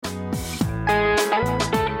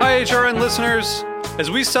HRN listeners.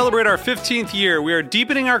 As we celebrate our 15th year, we are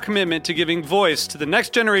deepening our commitment to giving voice to the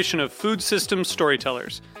next generation of food systems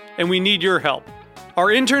storytellers, and we need your help. Our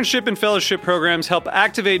internship and fellowship programs help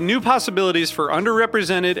activate new possibilities for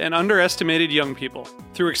underrepresented and underestimated young people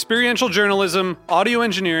through experiential journalism, audio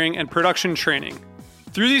engineering, and production training.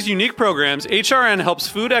 Through these unique programs, HRN helps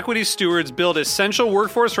food equity stewards build essential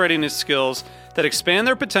workforce readiness skills that expand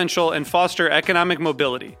their potential and foster economic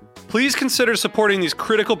mobility. Please consider supporting these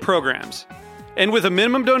critical programs. And with a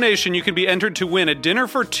minimum donation, you can be entered to win a dinner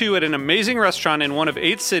for two at an amazing restaurant in one of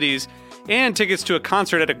 8 cities and tickets to a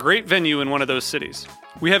concert at a great venue in one of those cities.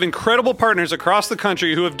 We have incredible partners across the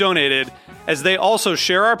country who have donated, as they also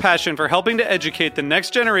share our passion for helping to educate the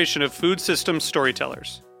next generation of food systems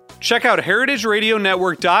storytellers. Check out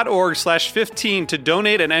heritageradionetwork.org/15 to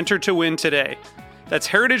donate and enter to win today. That's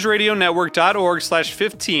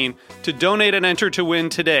heritageradionetwork.org/15 to donate and enter to win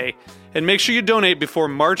today. And make sure you donate before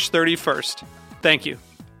March 31st. Thank you.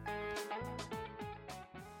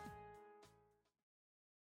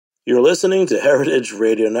 You're listening to Heritage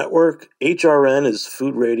Radio Network. HRN is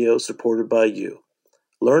food radio supported by you.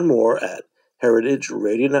 Learn more at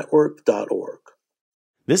heritageradionetwork.org.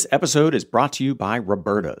 This episode is brought to you by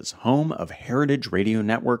Roberta's, home of Heritage Radio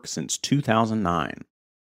Network since 2009.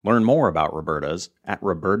 Learn more about Roberta's at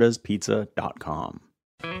robertaspizza.com.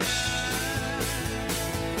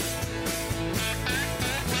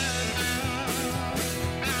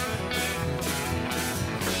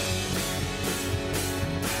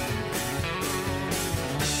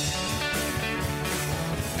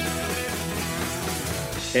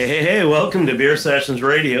 Hey, welcome to Beer Sessions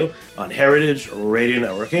Radio on Heritage Radio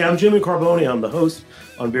Network. Hey, I'm Jimmy Carboni. I'm the host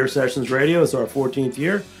on Beer Sessions Radio. It's our 14th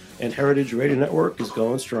year, and Heritage Radio Network is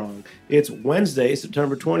going strong. It's Wednesday,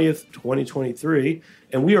 September 20th, 2023,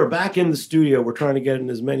 and we are back in the studio. We're trying to get in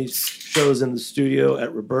as many shows in the studio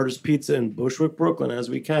at Roberta's Pizza in Bushwick, Brooklyn, as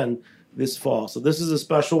we can this fall. So this is a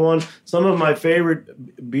special one. Some of my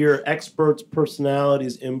favorite beer experts,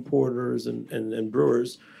 personalities, importers, and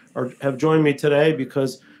brewers have joined me today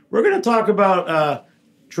because we're going to talk about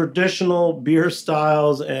traditional beer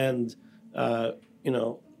styles and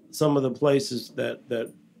some of the places that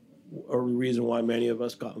are the reason why many of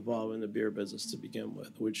us got involved in the beer business to begin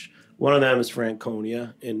with, which one of them is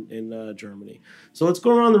Franconia in Germany. So let's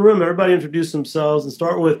go around the room. Everybody introduce themselves and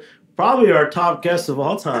start with probably our top guest of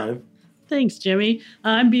all time. Thanks, Jimmy.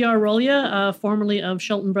 I'm B.R. Rolia, formerly of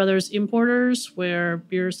Shelton Brothers Importers, where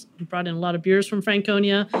brought in a lot of beers from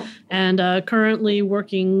Franconia, and currently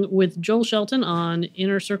working with Joel Shelton on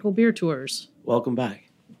Inner Circle Beer Tours. Welcome back.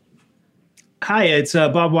 Hi, it's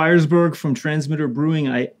Bob Weiersberg from Transmitter Brewing.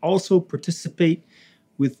 I also participate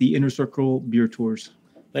with the Inner Circle Beer Tours.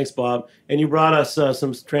 Thanks, Bob. And you brought us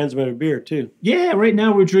some Transmitter beer, too. Yeah, right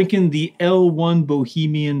now we're drinking the L1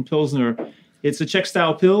 Bohemian Pilsner. It's a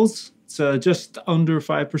Czech-style Pils. It's just under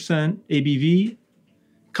 5% ABV.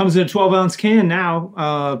 Comes in a 12-ounce can now.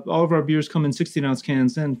 All of our beers come in 16-ounce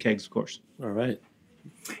cans and kegs, of course. All right.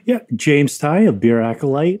 Yeah, James Ty of Beer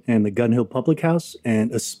Acolyte and the Gun Hill Public House,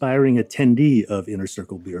 and aspiring attendee of Inner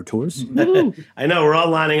Circle Beer Tours. I know, we're all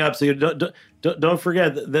lining up, so you don't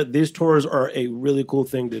forget that these tours are a really cool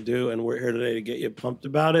thing to do, and we're here today to get you pumped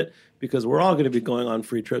about it, because we're all going to be going on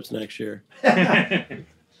free trips next year.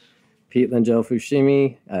 Pete Langell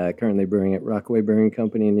Fushimi, currently brewing at Rockaway Brewing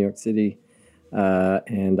Company in New York City.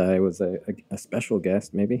 And I was a special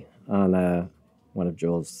guest, maybe, on one of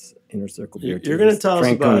Joel's Inner Circle Beer Tours. You're going to tell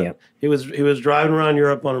Franconia. us about it. He was driving around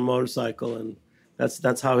Europe on a motorcycle, and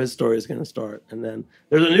that's how his story is going to start. And then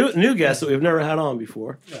there's a new guest that we've never had on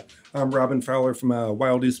before. Yeah. I'm Robin Fowler from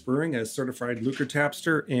Wild East Brewing, a certified Luker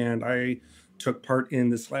Tapster, and I took part in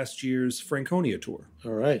this last year's Franconia tour.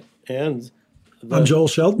 All right. And I'm Joel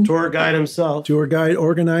Shelton. Tour guide himself. Tour guide,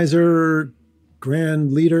 organizer,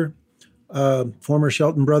 grand leader, former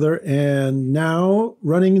Shelton brother, and now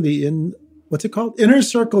running the what's it called? Inner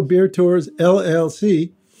Circle Beer Tours,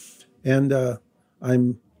 LLC. And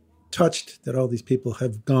I'm touched that all these people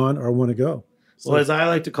have gone or want to go. So, well, as I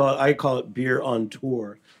like to call it, I call it Beer on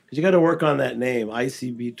Tour. Because you got to work on that name,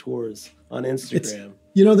 ICB Tours, on Instagram.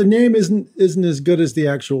 The name isn't as good as the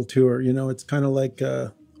actual tour. It's kind of like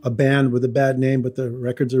a band with a bad name, but the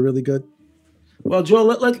records are really good. Well, Joel,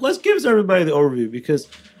 let's give everybody the overview, because,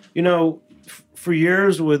 for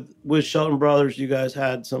years with Shelton Brothers, you guys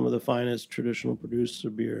had some of the finest traditional producer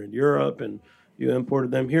beer in Europe, and you imported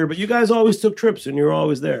them here. But you guys always took trips, and you were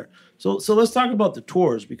always there. So let's talk about the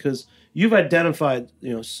tours, because you've identified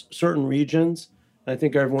certain regions. I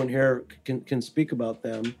think everyone here can speak about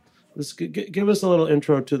them. Let's give us a little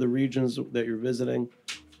intro to the regions that you're visiting.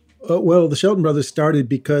 Well, the Shelton Brothers started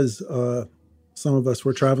because some of us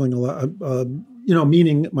were traveling a lot.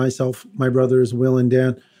 Meaning myself, my brothers Will and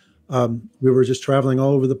Dan. We were just traveling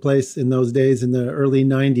all over the place in those days in the early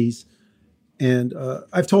 90s. And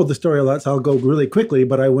I've told the story a lot, so I'll go really quickly,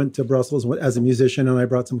 but I went to Brussels as a musician, and I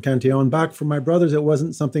brought some Cantillon back for my brothers. It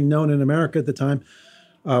wasn't something known in America at the time.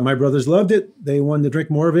 My brothers loved it. They wanted to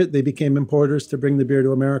drink more of it. They became importers to bring the beer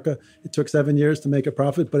to America. It took 7 years to make a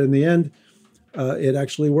profit, but in the end, it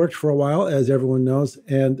actually worked for a while, as everyone knows.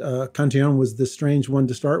 And Cantillon was the strange one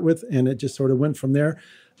to start with, and it just sort of went from there.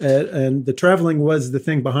 And the traveling was the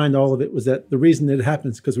thing behind all of it, was that the reason it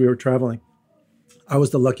happens because we were traveling. I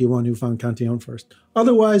was the lucky one who found Cantillon first.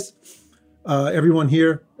 Otherwise, everyone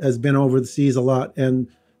here has been over the seas a lot. And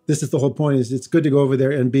this is the whole point, is it's good to go over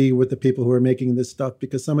there and be with the people who are making this stuff,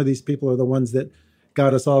 because some of these people are the ones that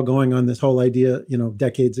got us all going on this whole idea,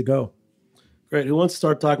 decades ago. Great. Who wants to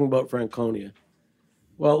start talking about Franconia?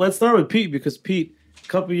 Well, let's start with Pete, because Pete, a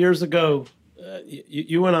couple of years ago,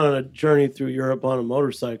 you went on a journey through Europe on a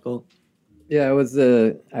motorcycle. Yeah, I was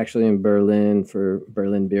actually in Berlin for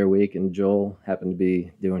Berlin Beer Week, and Joel happened to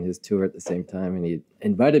be doing his tour at the same time, and he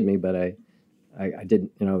invited me, but I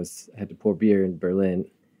didn't, I had to pour beer in Berlin.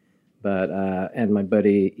 But and my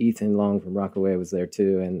buddy Ethan Long from Rockaway was there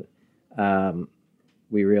too, and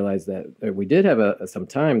we realized that we did have some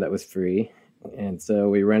time that was free, and so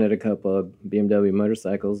we rented a couple of BMW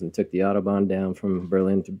motorcycles and took the Autobahn down from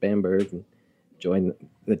Berlin to Bamberg and joined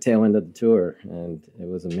the tail end of the tour, and it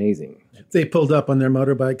was amazing. They pulled up on their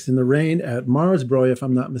motorbikes in the rain at Marsbrough, if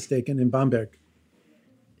I'm not mistaken, in Bamberg.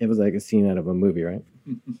 It was like a scene out of a movie, right?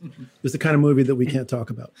 It was the kind of movie that we can't talk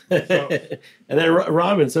about. And then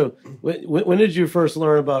Robin, so when did you first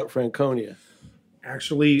learn about Franconia?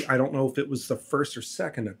 Actually, I don't know if it was the first or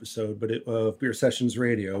second episode, of Beer Sessions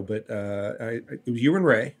Radio, but it was you and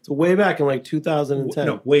Ray. So way back in like 2010.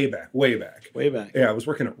 No, way back. Way back. Yeah, I was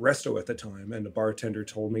working at Resto at the time, and the bartender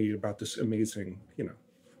told me about this amazing, I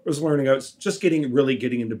was learning. I was just getting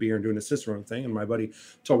into beer and doing a Cicerone thing, and my buddy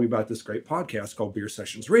told me about this great podcast called Beer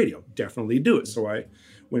Sessions Radio. Definitely do it. So I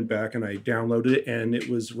went back and I downloaded it, and it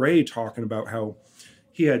was Ray talking about how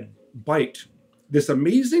he had biked this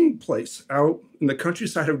amazing place out in the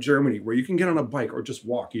countryside of Germany where you can get on a bike or just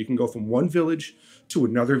walk. You can go from one village to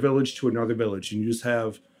another village to another village, and you just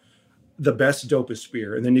have the best, dopest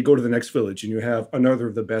beer. And then you go to the next village and you have another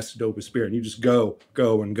of the best, dopest beer. And you just go,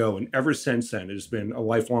 and go. And ever since then, it has been a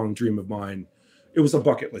lifelong dream of mine. It was a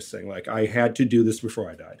bucket list thing. Like, I had to do this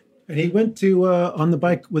before I died. And he went to on the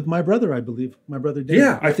bike with my brother, I believe. My brother Dave.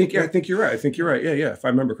 Yeah, I think you're right. Yeah, if I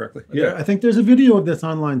remember correctly. Yeah. I think there's a video of this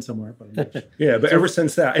online somewhere. Yeah, but ever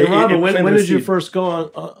since that. And Robin, when did you first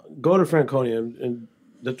go to Franconia and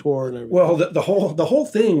the tour and everything? Well, the whole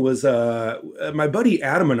thing was my buddy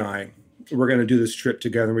Adam and I were going to do this trip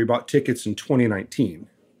together, and we bought tickets in 2019.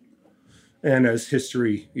 And as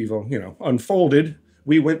history unfolded,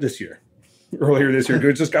 we went this year. Earlier this year.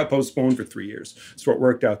 It just got postponed for 3 years. So it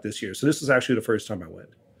worked out this year. So this is actually the first time I went.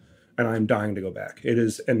 And I'm dying to go back. It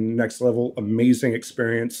is a next level, amazing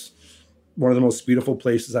experience. One of the most beautiful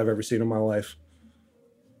places I've ever seen in my life.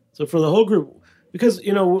 So for the whole group, because,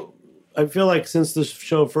 I feel like since this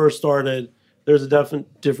show first started, there's a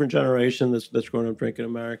different generation that's grown up drinking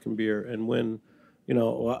American beer. And when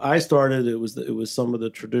I started, it was some of the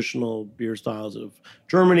traditional beer styles of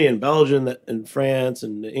Germany and Belgium and France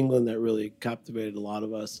and England that really captivated a lot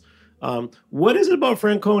of us. What is it about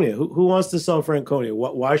Franconia? Who wants to sell Franconia?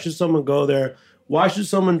 Why should someone go there? Why should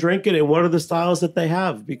someone drink it? And what are the styles that they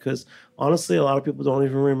have? Because honestly, a lot of people don't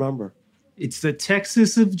even remember. It's the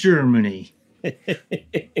Texas of Germany.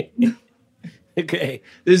 Okay.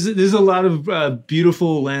 There's a lot of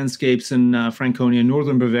beautiful landscapes in Franconia,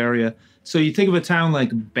 northern Bavaria. So you think of a town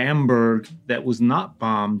like Bamberg that was not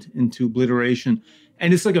bombed into obliteration,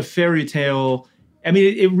 and it's like a fairy tale. I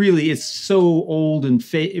mean, it really is so old and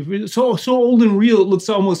fake, so old and real. It looks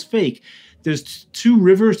almost fake. There's two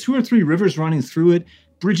or three rivers running through it,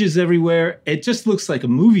 bridges everywhere. It just looks like a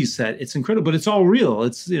movie set. It's incredible, but it's all real.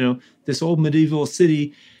 It's this old medieval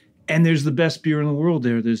city, and there's the best beer in the world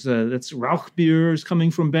there. That's Rauch beer is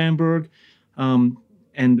coming from Bamberg,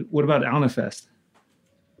 and what about Annafest?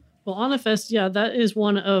 Well, Annafest, yeah, that is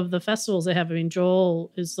one of the festivals they have. I mean,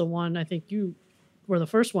 Joel is the one, I think you were the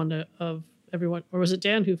first one of everyone, or was it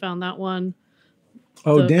Dan who found that one?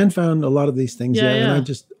 Oh, Dan found a lot of these things, yeah. And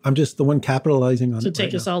I'm just the one capitalizing on it. To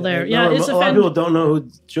take us all there. Yeah, a lot of people don't know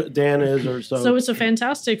who Dan is or so. So it's a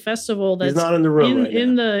fantastic festival that's he's not in the room right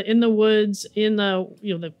in the woods, in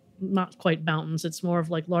the not quite mountains. It's more of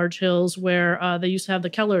like large hills where they used to have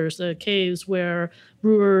the cellars, the caves where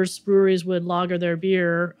breweries would lager their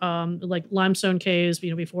beer, like limestone caves,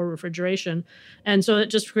 before refrigeration. And so it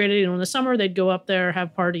just created, in the summer, they'd go up there,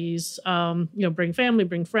 have parties, bring family,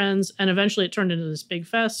 bring friends. And eventually it turned into this big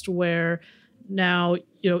fest where now,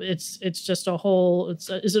 it's just a whole,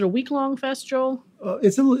 is it a week-long fest, Joel?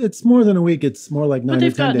 It's more than a week. It's more like 9 or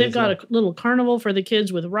 10 days. They've got a little carnival for the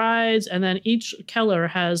kids with rides, and then each keller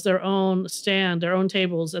has their own stand, their own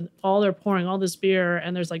tables, and they're pouring all this beer,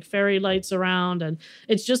 and there's like fairy lights around, and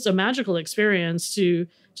it's just a magical experience to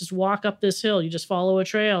just walk up this hill. You just follow a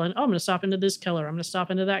trail, and I'm going to stop into this keller. I'm going to stop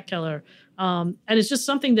into that keller. And it's just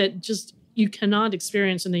something that just you cannot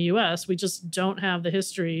experience in the U.S. We just don't have the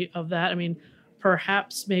history of that. I mean,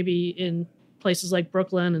 perhaps maybe in places like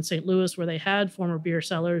Brooklyn and St. Louis where they had former beer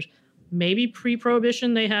cellars, maybe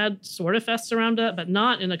pre-Prohibition they had sort of fests around that, but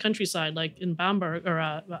not in the countryside like in Bamberg or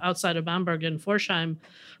outside of Bamberg and Forchheim.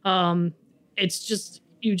 It's just,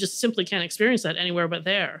 you just simply can't experience that anywhere but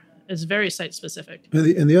there. It's very site-specific.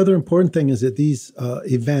 And the other important thing is that these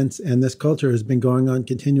events and this culture has been going on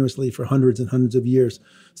continuously for hundreds and hundreds of years.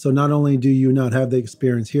 So not only do you not have the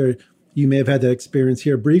experience here, you may have had that experience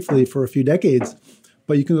here briefly for a few decades,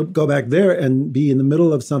 but you can go back there and be in the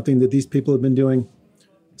middle of something that these people have been doing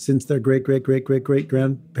since their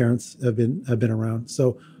great-great-great-great-great-grandparents have been around.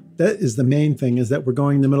 So that is the main thing, is that we're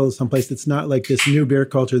going in the middle of someplace that's not like this new beer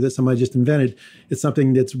culture that somebody just invented. It's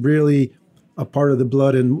something that's really a part of the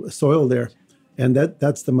blood and soil there. And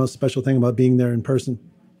that's the most special thing about being there in person.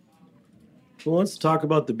 Who wants to talk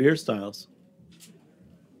about the beer styles?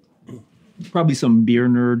 Probably some beer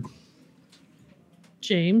nerd.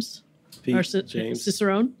 James. Our James.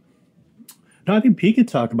 Cicerone. No, I think Pete could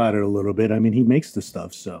talk about it a little bit. I mean, he makes the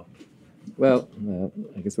stuff, so. Well,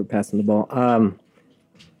 I guess we're passing the ball.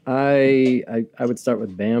 I would start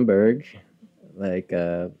with Bamberg, like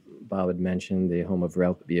Bob had mentioned, the home of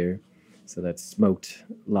Rauch beer. So that's smoked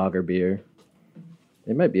lager beer.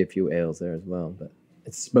 There might be a few ales there as well, but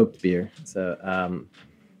it's smoked beer. So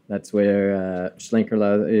that's where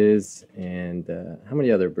Schlenkerla is, and how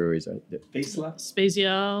many other breweries are there?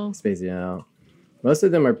 Spezial. Most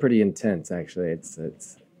of them are pretty intense, actually.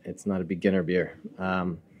 It's not a beginner beer.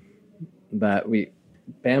 But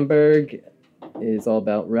Bamberg is all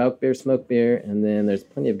about Rauch beer, smoked beer, and then there's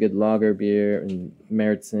plenty of good lager beer and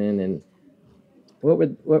Märzen. And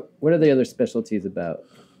what are the other specialties about?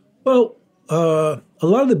 Well, a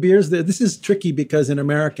lot of the beers there, this is tricky because in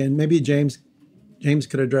America, and maybe James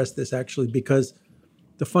could address this actually, because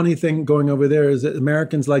the funny thing going over there is that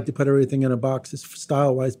Americans like to put everything in a box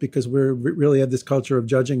style-wise because we really have this culture of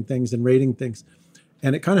judging things and rating things.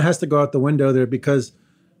 And it kind of has to go out the window there because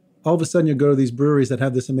all of a sudden you go to these breweries that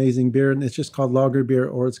have this amazing beer and it's just called lager beer,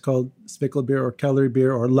 or it's called Zwickel beer or Keller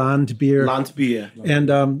beer or Land beer.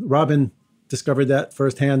 And Robin discovered that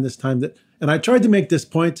firsthand this time. And I tried to make this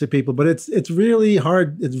point to people, but it's really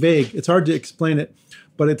hard. It's vague. It's hard to explain it.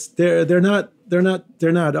 But they're not. We're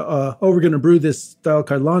going to brew this style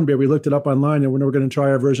called lawn beer. We looked it up online, and we're going to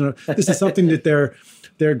try our version of it. This is something that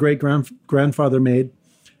their great grandfather made,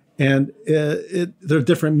 and there are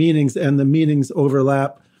different meanings, and the meanings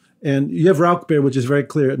overlap. And you have Rauch beer, which is very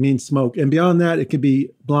clear; it means smoke. And beyond that, it can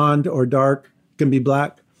be blonde or dark, it can be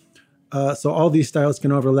black. So all these styles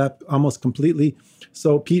can overlap almost completely.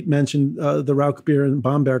 So Pete mentioned the Rauch beer in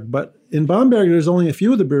Bamberg, but in Bamberg, there's only a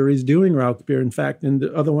few of the breweries doing Rauch beer. In fact, in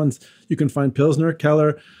the other ones, you can find Pilsner,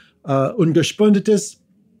 Keller, Ungespundetes,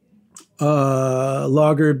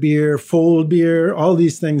 lager beer, Fold beer, all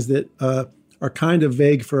these things that are kind of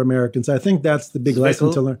vague for Americans. I think that's the big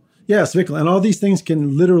lesson to learn. Yeah, Zwickel. And all these things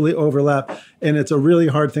can literally overlap. And it's a really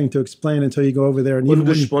hard thing to explain until you go over there. And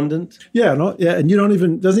Ungespundent? And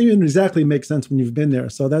you doesn't even exactly make sense when you've been there.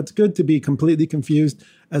 So that's good to be completely confused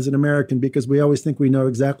as an American because we always think we know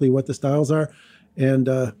exactly what the styles are. And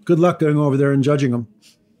good luck going over there and judging them.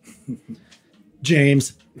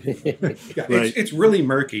 James. Yeah, it's really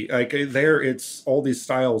murky. Like there, it's all these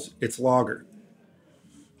styles. It's lager.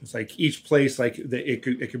 It's like each place, like it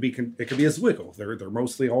could be a Zwickel. They're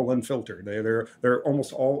mostly all unfiltered. They're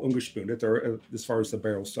almost all ungespundet. They're as far as the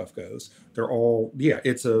barrel stuff goes. They're all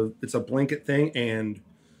It's a blanket thing, and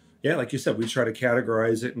like you said, we try to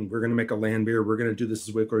categorize it, and we're going to make a land beer. We're going to do this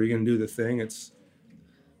Zwickel. You're going to do the thing. It's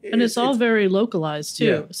all very localized too.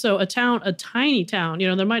 Yeah. So a tiny town,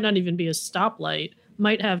 there might not even be a stoplight.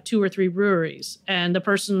 Might have 2 or 3 breweries, and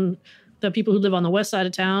the people who live on the west side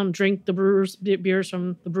of town drink the beers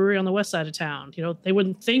from the brewery on the west side of town. They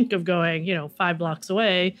wouldn't think of going, 5 blocks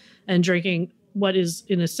away and drinking what is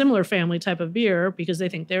in a similar family type of beer because they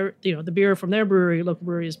think the beer from their local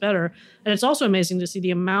brewery is better. And it's also amazing to see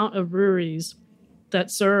the amount of breweries that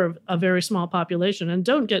serve a very small population and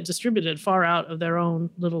don't get distributed far out of their own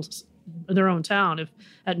town. If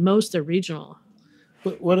at most they're regional.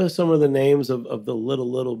 What are some of the names of the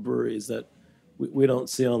little breweries that we don't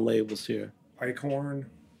see on labels here? Eichhorn.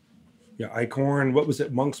 Yeah, Eichhorn. What was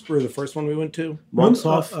it? Monksboro, the first one we went to?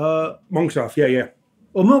 Monkshof? Monkshof, yeah.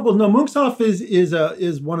 Well, no, Munkshof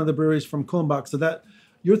is one of the breweries from Kulmbach. So that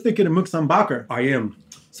you're thinking of Munkshambacher. I am.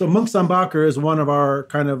 So Munkshambacher is one of our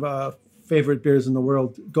kind of favorite beers in the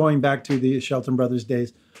world, going back to the Shelton Brothers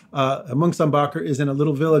days. Munkshambacher is in a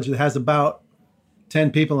little village that has about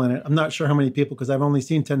 10 people in it. I'm not sure how many people because I've only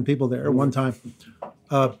seen 10 people there at one time.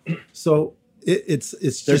 So it's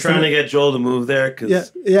they're just trying to get Joel to move there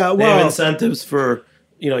because they have incentives for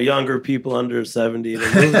younger people under 70 to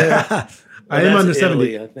move there. I am under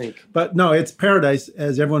 70, I think. But no, it's paradise,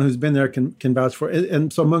 as everyone who's been there can vouch for.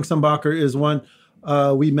 And so Munkshambacher is one.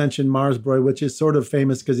 We mentioned Marsbräu, which is sort of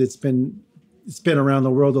famous because it's been around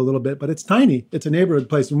the world a little bit, but it's tiny. It's a neighborhood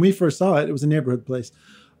place. When we first saw it, it was a neighborhood place.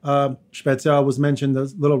 Czhecia was mentioned,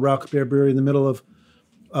 the little Rauch beer brewery in the middle of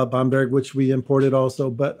Bamberg, which we imported also.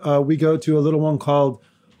 But we go to a little one called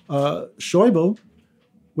Scheubel,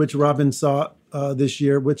 which Robin saw this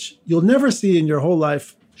year, which you'll never see in your whole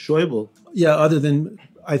life. Scheubel? Yeah, other than,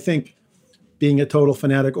 I think, being a total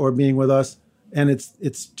fanatic or being with us. And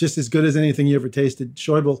it's just as good as anything you ever tasted.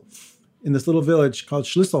 Scheubel in this little village called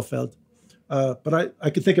Schlüsselfeld. But I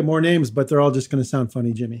could think of more names, but they're all just going to sound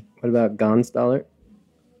funny, Jimmy. What about Gonstaller?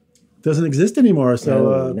 Doesn't exist anymore,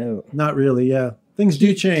 so no. Not really, yeah. Things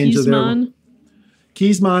do change. Kiesmann.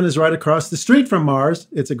 Kiesmann is right across the street from Mars.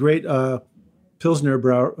 It's a great Pilsner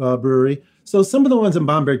brewery. So some of the ones in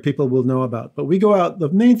Bamberg people will know about. But we go out, the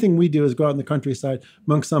main thing we do is go out in the countryside.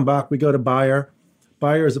 Munksambach, we go to Bayer.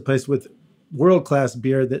 Bayer is a place with world-class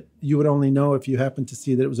beer that you would only know if you happened to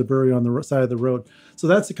see that it was a brewery on the side of the road. So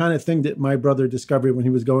that's the kind of thing that my brother discovered when he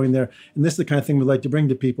was going there. And this is the kind of thing we'd like to bring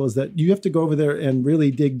to people is that you have to go over there and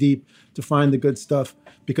really dig deep to find the good stuff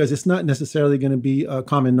because it's not necessarily going to be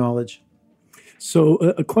common knowledge. So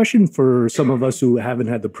a question for some of us who haven't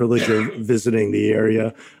had the privilege of visiting the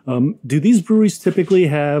area. Do these breweries typically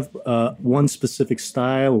have one specific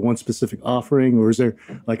style or one specific offering, or is there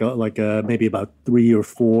like maybe about 3 or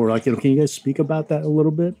 4? Can you guys speak about that a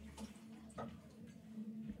little bit?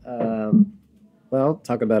 Well,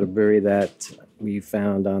 talk about a brewery that we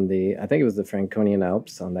found on I think it was the Franconian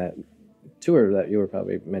Alps on that tour that you were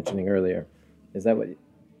probably mentioning earlier. Is that what...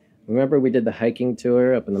 Remember we did the hiking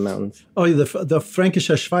tour up in the mountains? Oh, the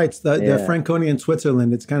Fränkische Schweiz, the Franconian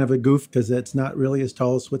Switzerland. It's kind of a goof because it's not really as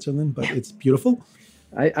tall as Switzerland, but it's beautiful.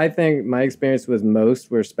 I think my experience with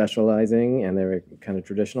most were specializing and they were kind of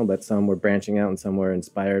traditional, but some were branching out and some were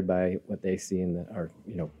inspired by what they see in our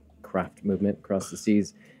craft movement across the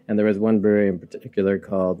seas. And there was one brewery in particular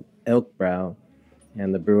called Elkbrau,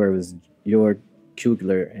 and the brewer was Jörg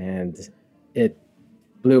Kugler, and it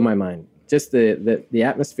blew my mind. Just the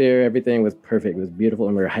atmosphere, everything was perfect. It was beautiful,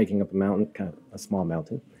 and we were hiking up a mountain, kind of a small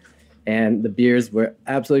mountain. And the beers were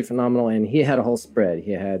absolutely phenomenal, and he had a whole spread.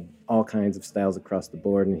 He had all kinds of styles across the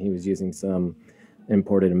board, and he was using some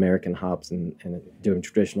imported American hops and doing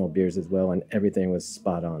traditional beers as well, and everything was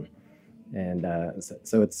spot on. And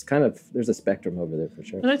so it's kind of, there's a spectrum over there for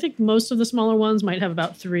sure. And I think most of the smaller ones might have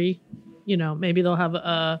about 3. Maybe they'll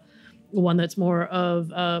have one that's more of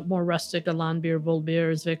more rustic, a Landbier,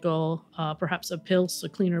 Vollbier, Zwickel, perhaps a Pils, a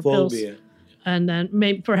cleaner Pils. Vollbier. And then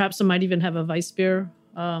maybe perhaps some might even have a Weissbier.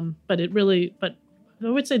 But I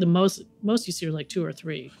would say the most you see are like 2 or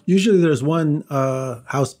 3. Usually there's one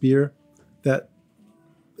house beer that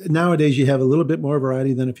nowadays you have a little bit more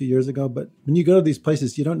variety than a few years ago. But when you go to these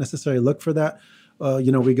places, you don't necessarily look for that.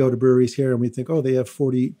 We go to breweries here and we think, oh, they have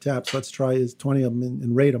 40 taps. Let's try 20 of them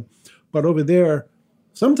and rate them. But over there,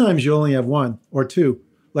 sometimes you only have 1 or 2.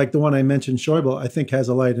 Like the one I mentioned, Scheubel, I think has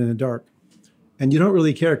a light and a dark. And you don't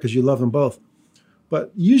really care because you love them both.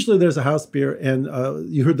 But usually there's a house beer, and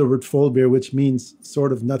you heard the word Vollbier, which means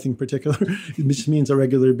sort of nothing particular. It just means a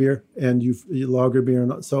regular beer, and you lager beer.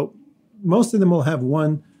 So most of them will have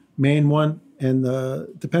one main one, and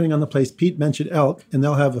depending on the place, Pete mentioned Elk, and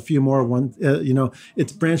they'll have a few more ones.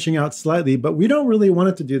 It's branching out slightly, but we don't really want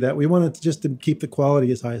it to do that. We want it to keep the quality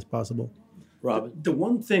as high as possible. Robin? The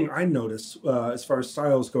one thing I noticed as far as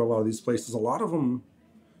styles go, a lot of these places, a lot of them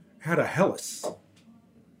had a Helles.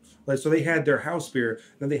 So they had their house beer,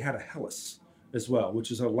 then they had a Helles as well, which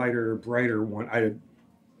is a lighter, brighter one.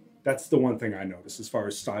 That's the one thing I noticed as far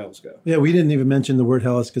as styles go. Yeah, we didn't even mention the word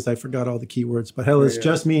Helles because I forgot all the key words. But Helles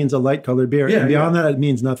just means a light colored beer. And beyond that, it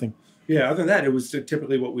means nothing. Yeah, other than that, it was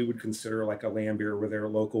typically what we would consider like a land beer with their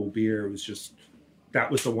local beer. It was just,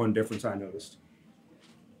 that was the one difference I noticed.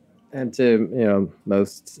 And to,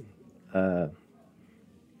 most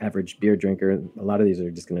average beer drinker, a lot of these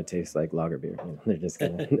are just going to taste like lager beer.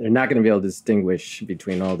 They're not going to be able to distinguish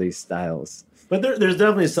between all these styles. But there's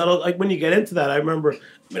definitely subtle, like when you get into that, I remember,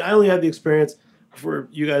 I only had the experience for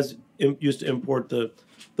you guys used to import the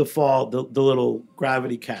little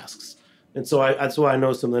gravity casks. And so that's why I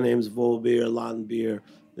know some of the names, Volbeer, Ladenbeer,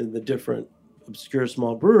 and the different obscure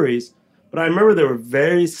small breweries. But I remember there were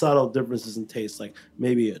very subtle differences in taste. Like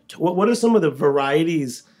maybe what are some of the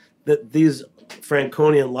varieties that these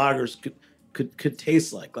Franconian lagers could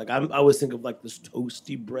taste like? Like I always think of like this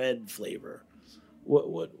toasty bread flavor.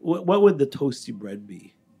 What would the toasty bread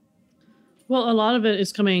be? Well, a lot of it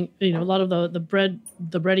is coming. A lot of the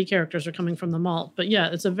bready characters are coming from the malt. But yeah,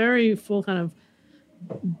 it's a very full kind of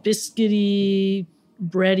biscuity,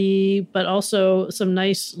 bready, but also some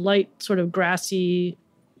nice light sort of grassy,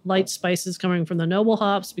 light spices coming from the noble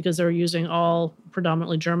hops because they're using all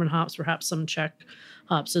predominantly German hops, perhaps some Czech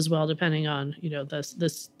hops as well, depending on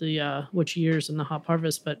which years in the hop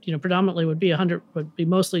harvest. But predominantly would be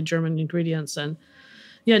mostly German ingredients, and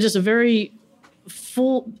yeah, just a very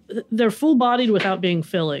full. They're full bodied without being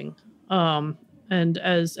filling. And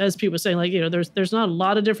as Pete was saying, like there's not a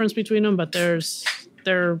lot of difference between them, but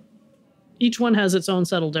each one has its own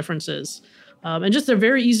subtle differences. And just they're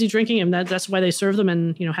very easy drinking, and that's why they serve them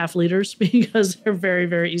in half liters because they're very,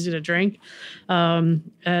 very easy to drink. And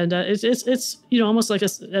it's almost like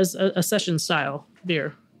a session style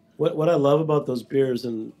beer. What I love about those beers,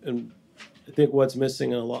 and I think what's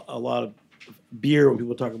missing in a lot of beer when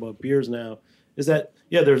people talk about beers now, is that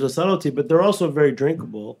there's a subtlety, but they're also very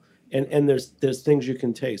drinkable, and there's things you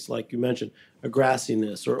can taste, like you mentioned, a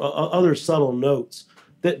grassiness or other subtle notes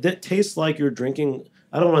that taste like you're drinking.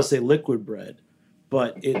 I don't want to say liquid bread,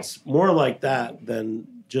 but it's more like that than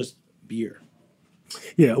just beer.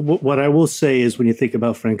 Yeah, what I will say is when you think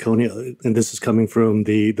about Franconia, and this is coming from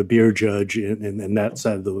the beer judge and that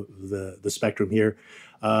side of the spectrum here,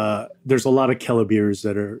 there's a lot of Keller beers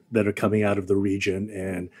that are coming out of the region,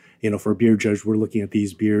 and for a beer judge, we're looking at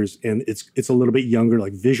these beers, and it's a little bit younger.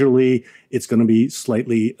 Like visually, it's going to be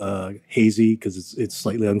slightly hazy because it's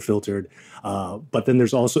slightly unfiltered. But then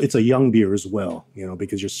there's also, it's a young beer as well,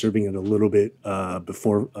 because you're serving it a little bit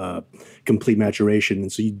before complete maturation,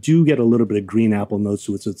 and so you do get a little bit of green apple notes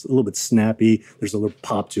to it. So it's a little bit snappy. There's a little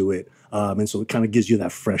pop to it, and so it kind of gives you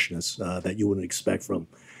that freshness that you wouldn't expect from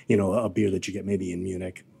a beer that you get maybe in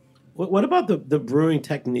Munich. What about the brewing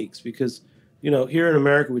techniques? Because here in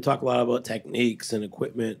America, we talk a lot about techniques and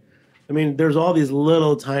equipment. I mean, there's all these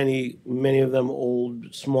little tiny, many of them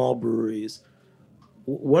old, small breweries.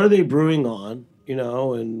 What are they brewing on?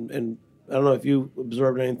 And I don't know if you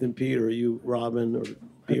observed anything, Pete, or you, Robin, or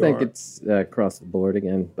PR. I think it's across the board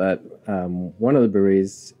again. But one of the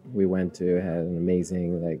breweries we went to had an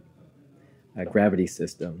amazing gravity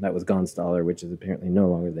system that was Gonstaller, which is apparently no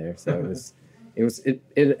longer there. So it was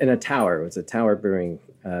in a tower. It was a tower brewing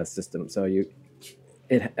system. So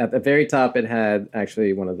at the very top, it had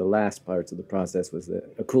actually one of the last parts of the process was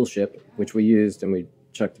a cool ship, which we used, and we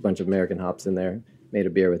chucked a bunch of American hops in there, made a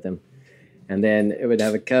beer with them. And then it would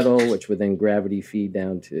have a kettle, which would then gravity feed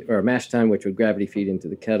down to, or a mash tun, which would gravity feed into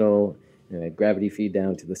the kettle, and it gravity feed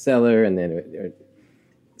down to the cellar. And then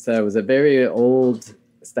so it was a very old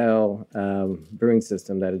style brewing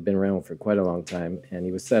system that had been around for quite a long time. And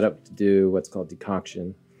he was set up to do what's called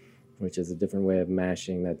decoction, which is a different way of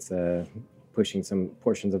mashing that's pushing some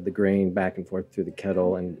portions of the grain back and forth through the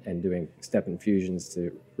kettle and doing step infusions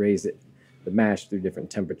to raise the mash through different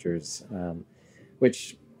temperatures,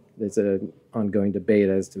 which there's an ongoing debate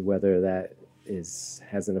as to whether that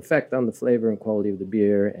has an effect on the flavor and quality of the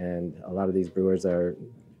beer. And a lot of these brewers are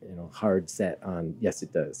hard set on, yes,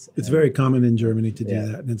 it does. It's very common in Germany to do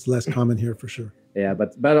that, and it's less common here for sure. Yeah,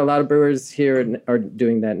 but a lot of brewers here are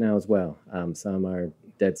doing that now as well. some are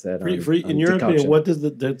dead set on in your opinion, what does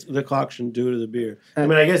the decoction do to the beer? I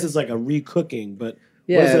mean, I guess it's like a recooking, but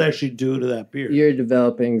what does it actually do to that beer? You're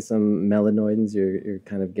developing some melanoidins. You're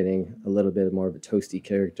kind of getting a little bit more of a toasty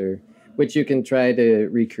character, which you can try to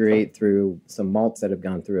recreate through some malts that have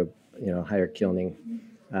gone through a higher kilning.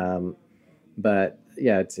 But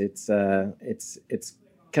yeah, it's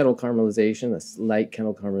kettle caramelization, a slight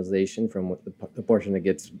kettle caramelization from what the portion that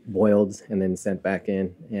gets boiled and then sent back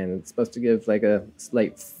in, and it's supposed to give like a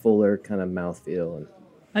slight fuller kind of mouthfeel.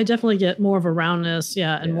 I definitely get more of a roundness,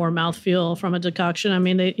 and more mouthfeel from a decoction. I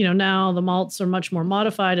mean, they, now the malts are much more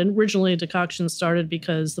modified, and originally decoctions started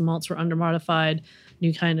because the malts were under modified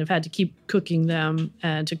You kind of had to keep cooking them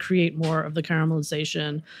and to create more of the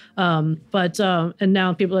caramelization. And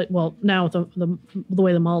now people now with the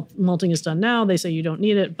way the malting is done now, they say you don't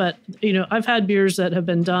need it. But I've had beers that have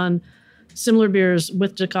been done, similar beers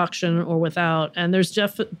with decoction or without, and there's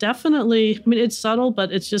definitely. I mean, it's subtle,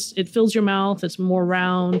 but it fills your mouth. It's more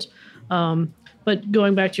round. But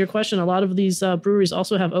going back to your question, a lot of these breweries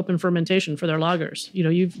also have open fermentation for their lagers.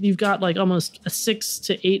 You've got like almost a 6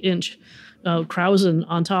 to 8 inch krausen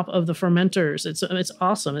on top of the fermenters. It's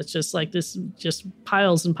awesome. It's just like this, just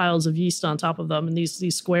piles and piles of yeast on top of them, and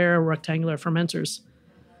these square rectangular fermenters.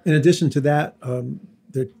 In addition to that,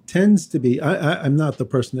 there tends to be. I'm not the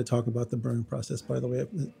person to talk about the brewing process, by the way,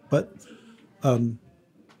 but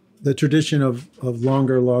the tradition of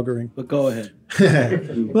longer lagering. But go ahead.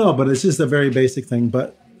 Well, but it's just a very basic thing.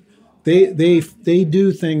 But they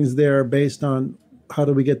do things there based on how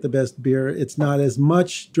do we get the best beer. It's not as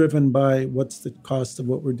much driven by what's the cost of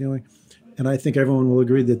what we're doing. And I think everyone will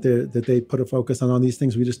agree that they put a focus on all these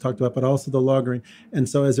things we just talked about, but also the lagering. And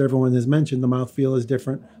so, as everyone has mentioned, the mouthfeel is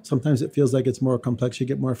different. Sometimes it feels like it's more complex. You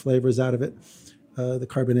get more flavors out of it. The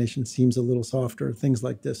carbonation seems a little softer, things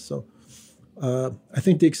like this. So I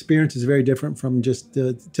think the experience is very different from just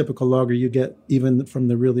the typical lager you get even from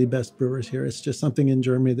the really best brewers here. It's just something in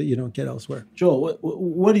Germany that you don't get elsewhere. Joel,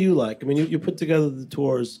 what do you like? I mean, you put together the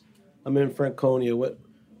tours. I'm in Franconia.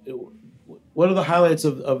 What are the highlights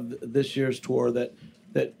of this year's tour that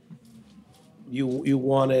you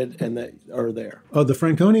wanted and that are there? Oh, the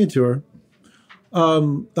Franconia tour.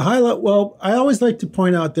 The highlight, well, I always like to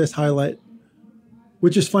point out this highlight,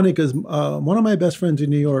 which is funny because one of my best friends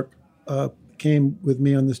in New York came with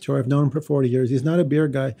me on this tour. I've known him for 40 years. He's not a beer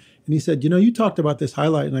guy. And he said, you talked about this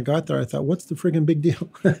highlight. And I got there. I thought, what's the friggin' big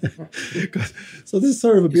deal? So this is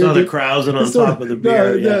sort of a beer. Saw the krausen on top of the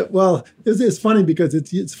beer. Yeah. Well, it's funny because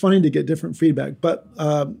it's funny to get different feedback. But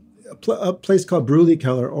a place called Bruley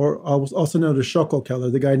Keller, or also known as Schoko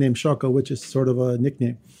Keller, the guy named Schoko, which is sort of a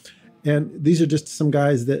nickname. And these are just some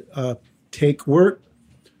guys that take wort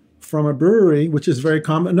from a brewery, which is very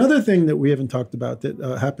common. Another thing that we haven't talked about that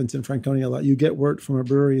happens in Franconia a lot, you get wort from a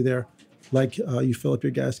brewery there, like you fill up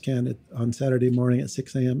your gas can on Saturday morning at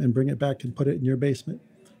 6 a.m. and bring it back and put it in your basement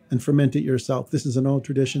and ferment it yourself. This is an old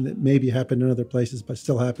tradition that maybe happened in other places, but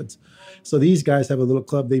still happens. So these guys have a little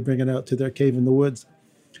club. They bring it out to their cave in the woods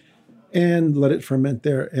and let it ferment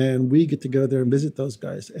there. And we get to go there and visit those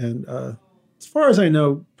guys. And as far as I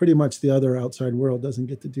know, pretty much the other outside world doesn't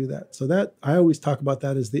get to do that. So that I always talk about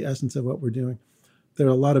that as the essence of what we're doing. There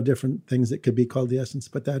are a lot of different things that could be called the essence,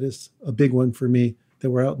 but that is a big one for me, that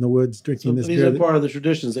we're out in the woods drinking this beer. These are part of the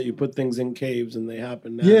traditions that you put things in caves and they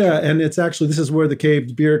happen now. Yeah, and it's actually, this is where the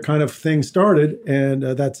caved beer kind of thing started, and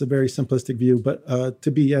that's a very simplistic view. But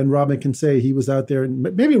and Robin can say he was out there, and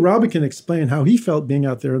maybe Robin can explain how he felt being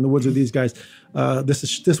out there in the woods with these guys.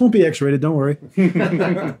 This won't be X-rated, don't worry.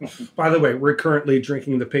 By the way, we're currently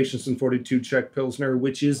drinking the Patience and 42 Czech Pilsner,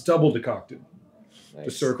 which is double decocted. Nice.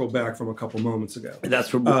 To circle back from a couple moments ago. And that's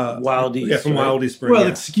from Wild East. Yeah, from right? Wild East Spring. Well,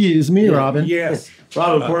 excuse me, Robin. Yes.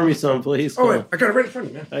 Robin, pour me some, please. Oh, wait, I got it right in front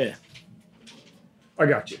of me, man. Oh, yeah. I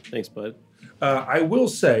got you. Thanks, bud. I will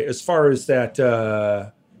say, as far as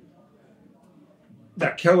that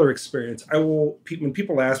Keller experience, when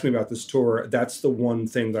people ask me about this tour, that's the one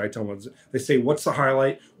thing that I tell them. They say, what's the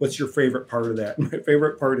highlight? What's your favorite part of that? My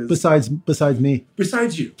favorite part is... Besides me.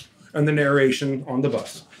 Besides you. And the narration on the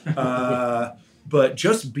bus. But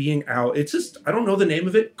just being out, it's just, I don't know the name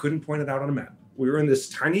of it, couldn't point it out on a map. We were in this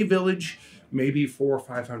tiny village, maybe 400 or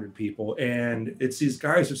 500 people, and it's these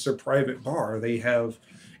guys, it's their private bar.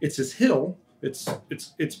 It's this hill,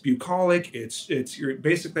 it's bucolic, you're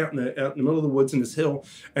basically out in the middle of the woods in this hill,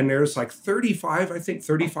 and there's like 35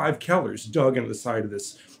 Kellers dug into the side of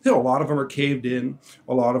this hill. A lot of them are caved in,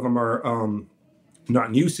 a lot of them are not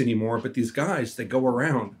in use anymore, but these guys, they go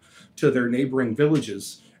around to their neighboring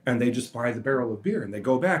villages and they just buy the barrel of beer and they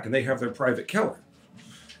go back and they have their private Keller.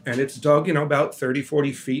 And it's dug, about 30,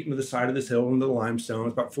 40 feet into the side of this hill into the limestone.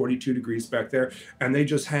 It's about 42 degrees back there. And they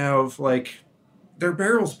just have their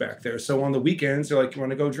barrels back there. So on the weekends, they're like, you want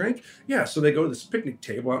to go drink? Yeah. So they go to this picnic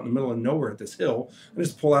table out in the middle of nowhere at this hill and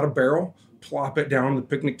just pull out a barrel, plop it down on the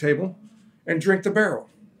picnic table and drink the barrel.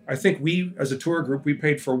 I think we, as a tour group, we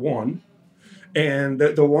paid for one. And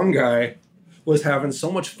the one guy was having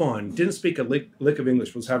so much fun, didn't speak a lick of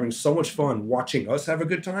English, was having so much fun watching us have a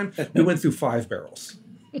good time. We went through 5 barrels.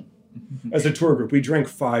 As a tour group, we drank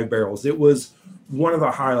 5 barrels. It was one of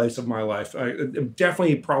the highlights of my life.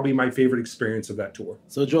 Definitely probably my favorite experience of that tour.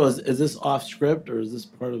 So, Joel, is this off script or is this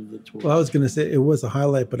part of the tour? Well, I was going to say it was a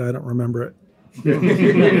highlight, but I don't remember it.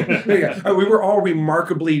 Yeah. We were all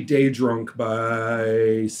remarkably day drunk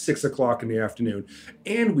by 6 o'clock in the afternoon.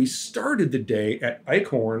 And we started the day at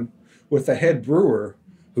Eichhorn with the head brewer,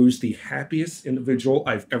 who's the happiest individual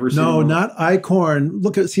I've ever seen. No, not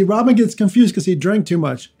Eichhorn. See, Robin gets confused because he drank too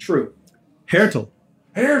much. True. Hertel.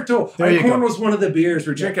 Hertel. Eichhorn was one of the beers.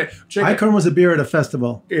 We're drinking. Eichhorn was a beer at a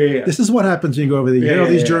festival. Yeah. This is what happens when you go over there. You hear all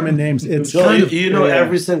these German names. It's Joel, kind of, you know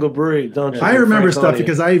every single brewery, don't you? I remember stuff Franconia.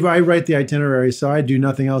 because I write the itinerary, so I do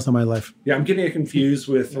nothing else in my life. Yeah, I'm getting it confused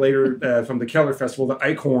with later from the Keller Festival, the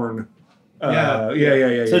Eichhorn.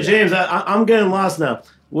 So James, I'm getting lost now.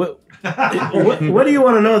 What do you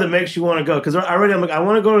want to know that makes you want to go? Because already I'm like, I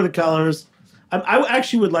want to go to the Kellers. I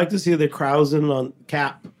actually would like to see the Krausen on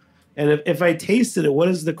cap. And if I tasted it, what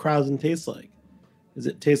does the Krausen taste like? Does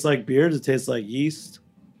it taste like beer? Does it taste like yeast?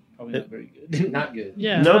 Probably not very good. Not good.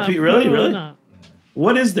 Yeah. No, really? Not.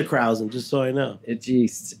 What is the Krausen? Just so I know. It's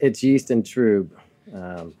yeast. It's yeast and trub.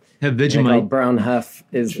 Have Called Vegemite. brown huff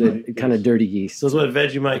is the kind of dirty yeast. So it's what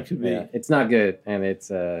Vegemite could be. Yeah, it's not good, and it's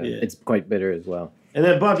quite bitter as well. And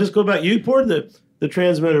then Bob, just go back. You poured the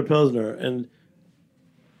transmitter Pilsner, and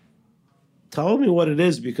tell me what it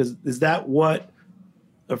is, because is that what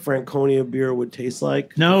a Franconia beer would taste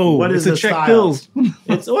like? No, what it's is a the Czech style? Pils.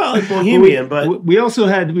 It's like Bohemian, but we also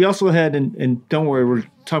had, and don't worry, we're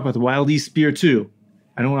talking about the Wild East beer too.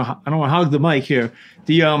 I don't want to hog the mic here.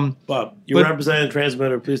 Bob, you're representing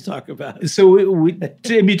Transmitter. Please talk about it. So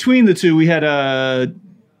in between the two, we had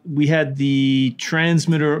the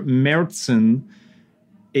Transmitter Märzen,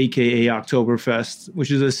 aka Oktoberfest,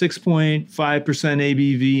 which is a 6.5%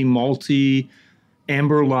 ABV malty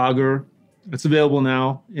amber lager. It's available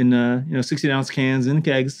now in 16-ounce cans and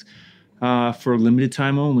kegs for a limited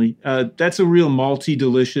time only. That's a real malty,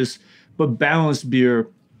 delicious but balanced beer.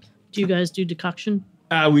 Do you guys do decoction?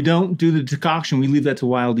 We don't do the decoction. We leave that to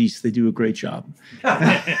Wild East. They do a great job.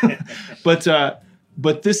 But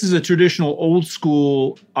this is a traditional old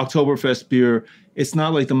school Oktoberfest beer. It's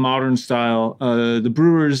not like the modern style. The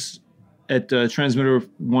brewers at Transmitter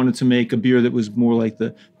wanted to make a beer that was more like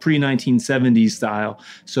the pre-1970s style.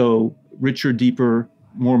 So richer, deeper,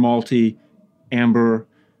 more malty, amber,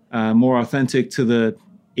 more authentic to the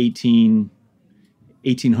 1800s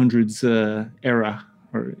era.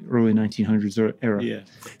 Or early 1900s era. Yeah.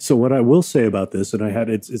 So what I will say about this, and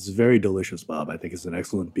it's very delicious, Bob. I think it's an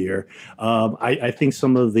excellent beer. I think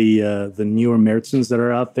some of the newer Märzens that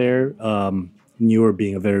are out there, newer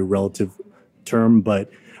being a very relative term,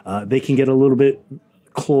 but they can get a little bit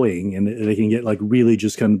cloying, and they can get like really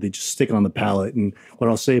just they just stick on the palate. And what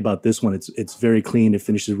I'll say about this one, it's very clean. It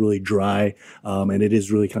finishes really dry, and it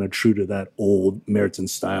is really kind of true to that old Märzen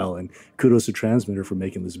style. And kudos to Transmitter for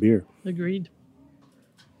making this beer. Agreed.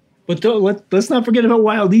 But let's not forget about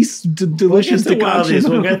Wild East delicious decoction.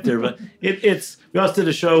 We'll get there, but it's we also did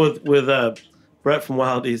a show with Brett from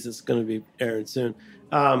Wild East. It's going to be airing soon.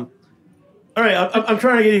 All right, I'm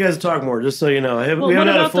trying to get you guys to talk more, just so you know. We haven't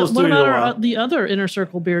had a full studio in a while. The other Inner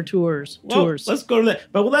Circle beer tours? Let's go to that.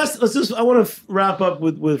 But let's just. I want to wrap up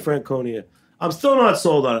with Franconia. I'm still not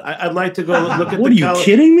sold on it. I'd like to go look at. What, are you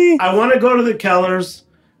kidding me? I want to go to the Kellers.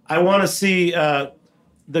 I want to see.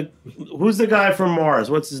 Who's the guy from Mars?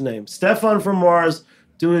 What's his name? Stefan from Mars.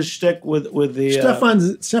 Do his shtick with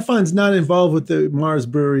the. Stefan's not involved with the Mars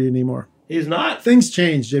Brewery anymore. He's not. Things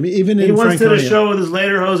change, Jimmy. Even he in once did a Franconia. show with his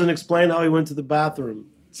lederhosen and explained how he went to the bathroom.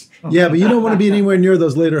 Yeah, but you don't want to be anywhere near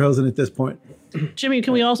those lederhosen at this point. Jimmy,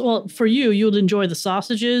 can we also? Well, for you would enjoy the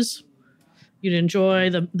sausages. You'd enjoy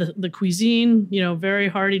the cuisine. Very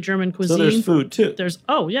hearty German cuisine. So there's food too.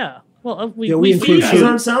 Oh yeah. Well, we include feed You guys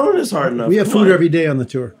aren't selling this hard enough. We have food every day on the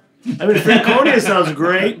tour. I mean, Franconia sounds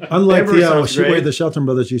great. Unlike Every the sounds way great. the Shelton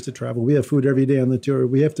brothers used to travel, we have food every day on the tour.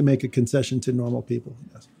 We have to make a concession to normal people.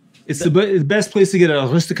 Yes. It's the best place to get a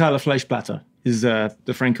rusticale Fleischplatte is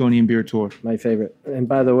the Franconian beer tour. My favorite. And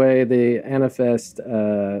by the way, the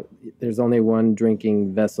Annafest, there's only one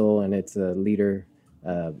drinking vessel, and it's a liter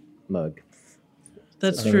mug.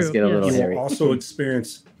 That's So true. let's get a little You hairy. will also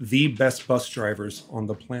experience the best bus drivers on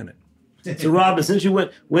the planet. So, Robin, since you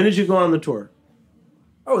went, when did you go on the tour?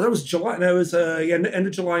 Oh, that was July. That was end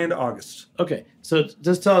of July into August. Okay, so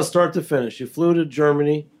just tell us start to finish. You flew to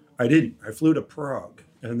Germany. I did. I flew to Prague,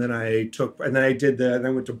 and then I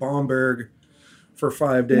went to Bamberg for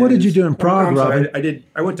 5 days. What did you do in Prague, I'm sorry, Robin?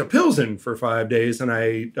 I went to Pilsen for 5 days, and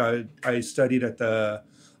I studied at the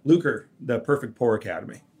Luker, the Perfect Pour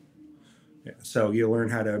Academy. Yeah, so you learn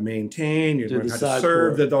how to maintain, you learn how to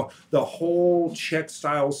serve the whole Czech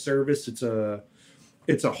style service.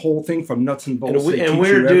 It's a whole thing from nuts and bolts. And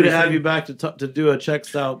we're due to have you back to do a Czech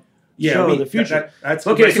style show in the future. That's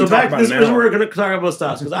okay. I can So talk back about this it is now. where we're going to talk about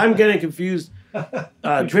styles because I'm getting confused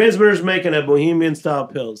Transmitter's making a Bohemian style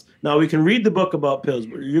pills. Now we can read the book about pills,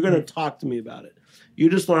 but you're going to talk to me about it. You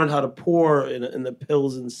just learned how to pour in the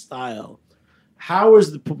Pilsen style. How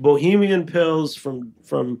is the Bohemian pills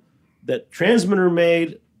from that Transmitter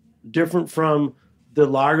made different from the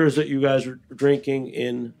lagers that you guys are drinking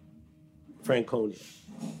in Franconia?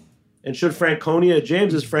 And should Franconia,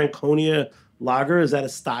 James, is Franconia lager? Is that a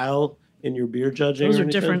style in your beer judging? Those or are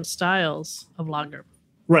anything? different styles of lager.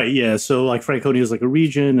 Right, yeah. So like Franconia is like a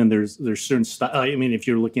region, and there's certain style. I mean, if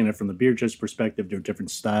you're looking at it from the beer judge perspective, there are different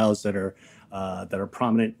styles that are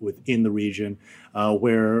prominent within the region.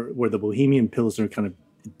 Where the Bohemian Pilsner kind of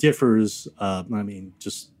differs. I mean,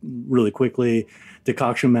 just really quickly,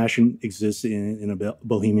 decoction mashing exists in a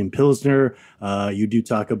Bohemian Pilsner. You do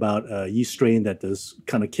talk about a yeast strain that does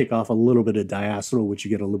kind of kick off a little bit of diacetyl, which you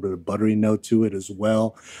get a little bit of buttery note to it as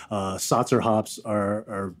well. Satzer hops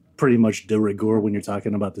are pretty much de rigueur when you're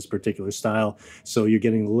talking about this particular style. So you're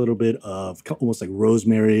getting a little bit of almost like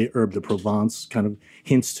rosemary, herb de Provence kind of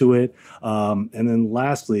hints to it. And then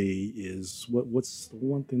lastly is what's the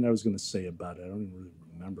one thing I was going to say about it? I don't even really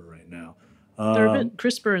remember right now. They're a bit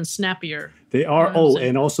crisper and snappier. They are. Oh,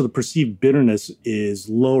 and also the perceived bitterness is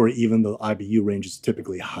lower, even though IBU range is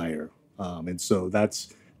typically higher. And so that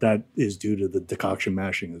is due to the decoction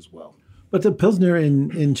mashing as well. But the Pilsner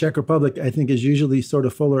in Czech Republic, I think, is usually sort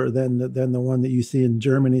of fuller than the one that you see in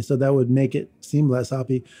Germany. So that would make it seem less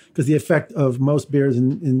hoppy, because the effect of most beers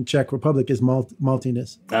in Czech Republic is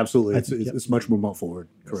maltiness. Absolutely. It's much more malt forward.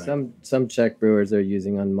 Correct. Some Czech brewers are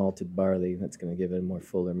using unmalted barley. That's going to give it a more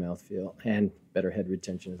fuller mouthfeel and better head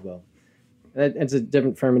retention as well. It's a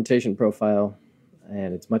different fermentation profile,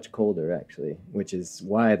 and it's much colder, actually, which is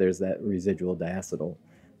why there's that residual diacetyl.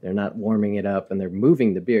 They're not warming it up, and they're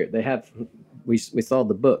moving the beer. We saw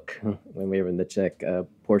the book when we were in the Czech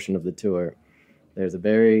portion of the tour. There's a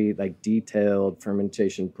very detailed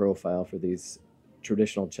fermentation profile for these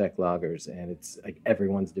traditional Czech lagers, and it's like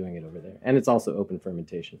everyone's doing it over there. And it's also open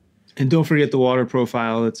fermentation. And don't forget the water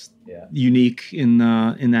profile. It's unique in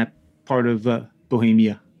that part of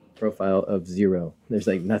Bohemia. Profile of 0. There's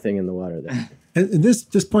nothing in the water there. And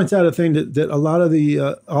this points out a thing that a lot of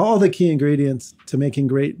all the key ingredients to making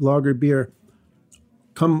great lager beer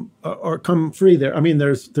come free there. I mean,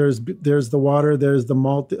 there's the water, there's the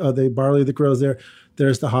malt, the barley that grows there,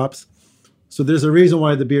 there's the hops. So there's a reason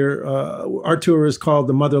why the beer, our tour is called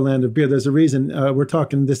the motherland of beer. There's a reason we're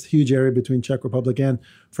talking this huge area between Czech Republic and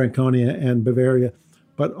Franconia and Bavaria,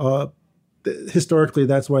 but historically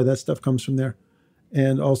that's why that stuff comes from there,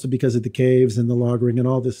 and also because of the caves and the lagering and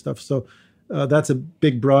all this stuff. So. That's a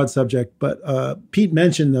big, broad subject. But Pete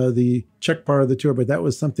mentioned the Czech part of the tour, but that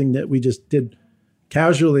was something that we just did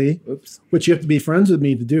casually, which you have to be friends with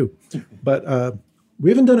me to do. But we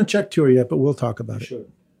haven't done a Czech tour yet, but we'll talk about it.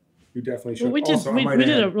 Should. You definitely should. Well, we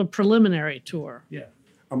did a preliminary tour. Yeah.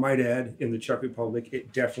 I might add, in the Czech Republic,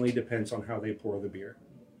 it definitely depends on how they pour the beer.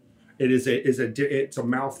 It's a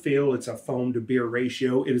mouthfeel. It's a foam to beer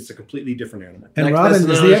ratio. It is a completely different animal. And Robin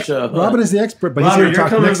is the expert, but he's here to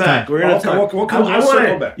talk next time. We're going to talk.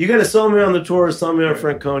 You got to sell me on the tour, sell me on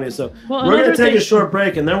Franconia. So we're going to take a short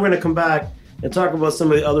break, and then we're going to come back and talk about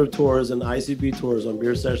some of the other tours and ICB tours on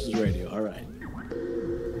Beer Sessions Radio. All right.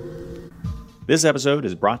 This episode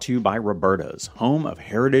is brought to you by Roberta's, home of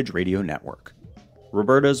Heritage Radio Network.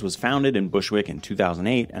 Roberta's was founded in Bushwick in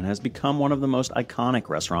 2008 and has become one of the most iconic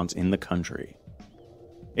restaurants in the country.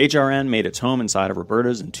 HRN made its home inside of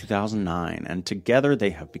Roberta's in 2009, and together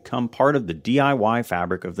they have become part of the DIY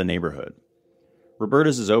fabric of the neighborhood.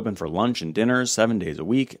 Roberta's is open for lunch and dinners 7 days a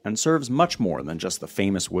week and serves much more than just the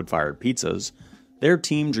famous wood-fired pizzas. Their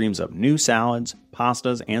team dreams up new salads,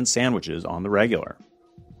 pastas, and sandwiches on the regular.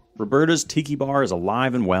 Roberta's Tiki Bar is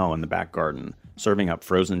alive and well in the back garden, serving up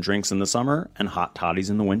frozen drinks in the summer and hot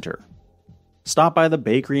toddies in the winter. Stop by the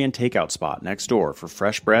bakery and takeout spot next door for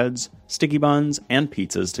fresh breads, sticky buns, and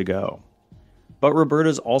pizzas to go. But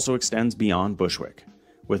Roberta's also extends beyond Bushwick,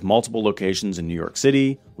 with multiple locations in New York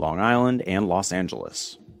City, Long Island, and Los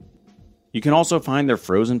Angeles. You can also find their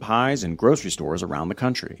frozen pies in grocery stores around the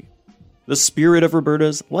country. The spirit of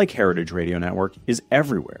Roberta's, like Heritage Radio Network, is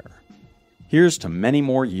everywhere. Here's to many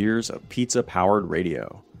more years of pizza-powered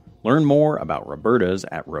radio. Learn more about Roberta's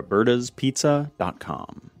at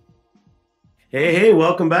robertaspizza.com. Hey,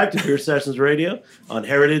 welcome back to Beer Sessions Radio on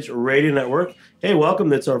Heritage Radio Network. Hey,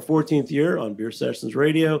 welcome. It's our 14th year on Beer Sessions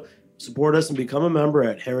Radio. support us and become a member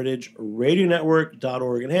at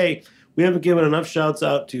heritageradionetwork.org. And hey, we haven't given enough shouts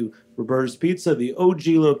out to Roberta's Pizza, the OG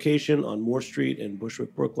location on Moore Street in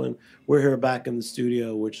Bushwick, Brooklyn. We're here back in the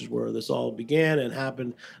studio, which is where this all began and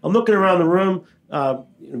happened. I'm looking around the room.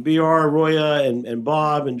 BR, Roya, and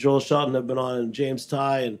Bob and Joel Shelton have been on, and James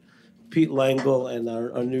Ty and Pete Langle and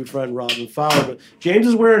our new friend Robin Fowler. But James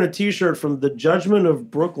is wearing a T-shirt from the Judgment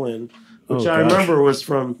of Brooklyn, which I remember was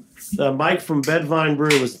from Mike from Bedvine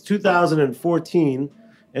Brewery. It was 2014.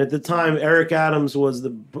 And at the time, Eric Adams was the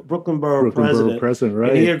Brooklyn Borough president,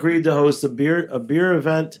 right? And he agreed to host a beer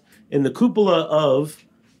event in the cupola of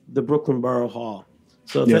the Brooklyn Borough Hall.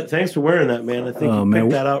 So thanks for wearing that, man. I think you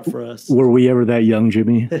picked that out for us. Were we ever that young,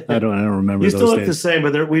 Jimmy? I don't remember. You those still look days. the same,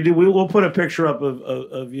 but we'll put a picture up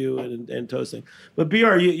of you and toasting. But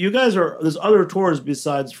BR, you guys there's other tours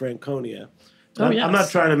besides Franconia. I'm not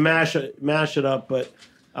trying to mash it up, but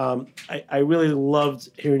I really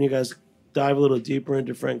loved hearing you guys dive a little deeper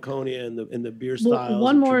into Franconia and the beer styles.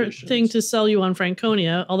 One more thing to sell you on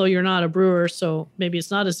Franconia, although you're not a brewer, so maybe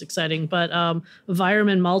it's not as exciting, but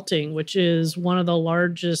Weiermann Malting, which is one of the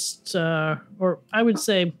largest, or I would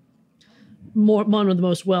say one of the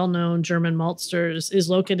most well-known German maltsters, is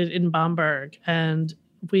located in Bamberg. And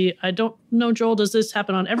I don't know, Joel, does this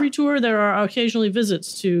happen on every tour? There are occasionally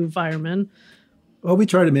visits to Weiermann. Well, we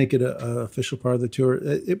try to make it an official part of the tour.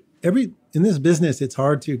 In this business, it's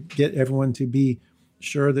hard to get everyone to be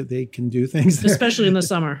sure that they can do things there. Especially in the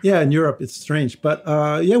summer. Yeah, in Europe, it's strange. But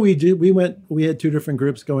we do. We had 2 different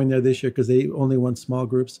groups going there this year because they only want small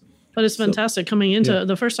groups. But it's fantastic coming into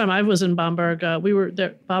the first time I was in Bamberg. We were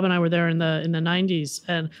there. Bob and I were there in the 90s,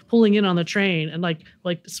 and pulling in on the train, and like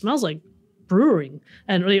it smells like brewing.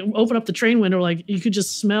 And when you open up the train window, like you could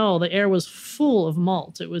just smell the air was full of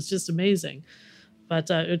malt. It was just amazing. But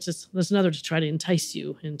there's another to try to entice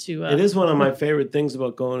you into. It is one of my favorite things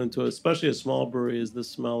about going into, especially a small brewery, is the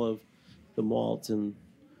smell of the malt, and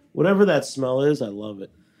whatever that smell is, I love it.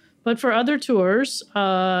 But for other tours,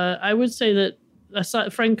 I would say that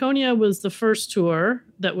Franconia was the first tour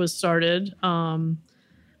that was started.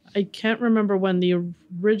 I can't remember when the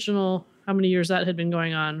original, how many years that had been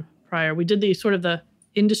going on prior. We did the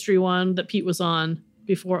industry one that Pete was on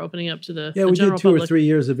before opening up to the we general did 2 public. or 3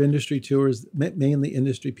 years of industry tours, mainly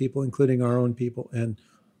industry people, including our own people. And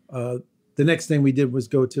the next thing we did was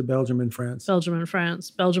go to Belgium and France. Belgium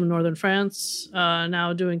and northern France.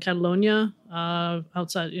 Now doing Catalonia,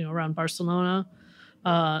 outside, around Barcelona.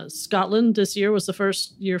 Scotland this year was the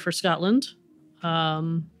first year for Scotland.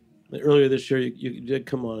 Earlier this year, you did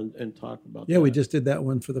come on and talk about that. Yeah, we just did that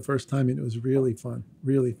one for the first time, and it was really fun,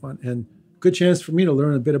 and good chance for me to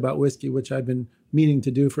learn a bit about whiskey, which I've been meaning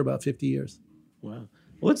to do for about 50 years. Wow.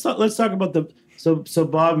 Well, let's talk about so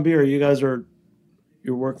Bob and Beer, you're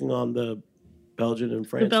working on the Belgian and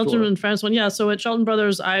France. The Belgian tour. and France one, yeah. So at Shelton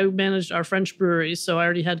Brothers, I managed our French breweries, so I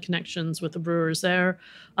already had connections with the brewers there.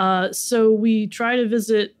 So we try to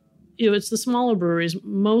visit. It's the smaller breweries,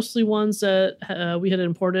 mostly ones that we had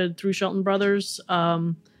imported through Shelton Brothers.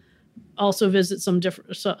 Also visit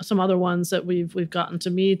some other ones that we've gotten to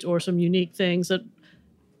meet, or some unique things that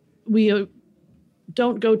we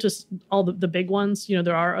don't go to all the big ones.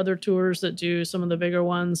 There are other tours that do some of the bigger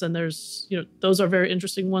ones, and there's those are very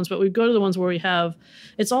interesting ones. But we go to the ones where we have.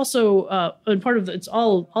 It's also and part of it's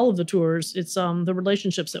all of the tours. It's the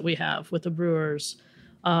relationships that we have with the brewers.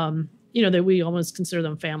 That we almost consider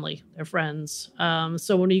them family, they're friends.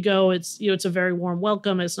 So when you go, it's it's a very warm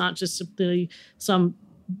welcome. It's not just simply some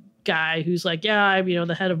guy who's like, I'm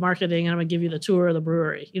the head of marketing, and I'm gonna give you the tour of the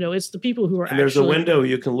brewery. It's the people who are and there's a window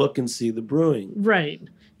you can look and see the brewing. Right.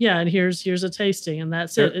 Yeah, and here's a tasting, and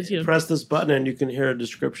that's it. Press this button and you can hear a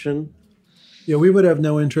description. Yeah, we would have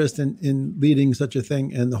no interest in leading such a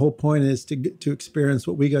thing, and the whole point is to get to experience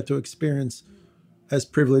what we got to experience as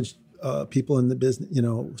privileged people in the business.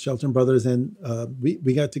 Shelton Brothers, and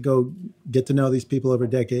we got to go get to know these people over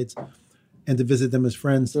decades, and to visit them as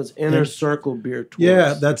friends. So it's Inner Circle Beer Tours.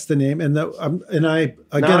 Yeah, that's the name. And I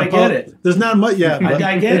get it. There's not much. Yeah,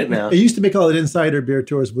 I get it now. I used to be called Insider Beer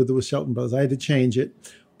Tours with Shelton Brothers. I had to change it,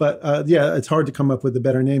 but it's hard to come up with a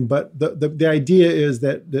better name. But the idea is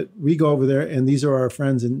that we go over there, and these are our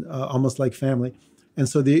friends, and almost like family. And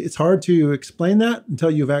so it's hard to explain that until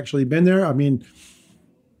you've actually been there. I mean,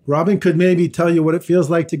 Robin could maybe tell you what it feels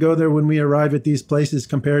like to go there when we arrive at these places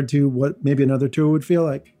compared to what maybe another tour would feel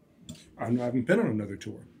like. I haven't been on another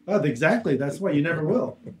tour. Oh, exactly. That's why you never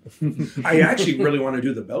will. I actually really want to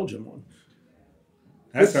do the Belgian one.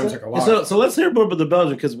 That sounds like a lot. So let's hear more about the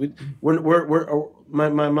Belgian, because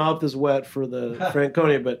my mouth is wet for the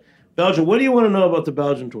Franconia, but Belgium. What do you want to know about the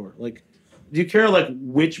Belgian tour? Like, do you care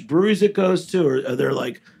which breweries it goes to, or are there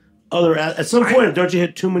other at some point, don't you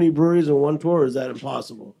hit too many breweries in one tour, or is that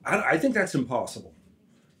impossible? I think that's impossible,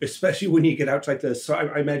 especially when you get out to like the. So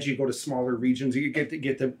I imagine you go to smaller regions, you get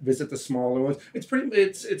to visit the smaller ones.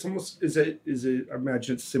 It's almost is it I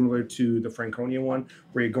imagine it's similar to the Franconia one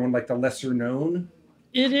where you're going like the lesser known.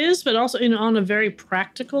 It is, but also on a very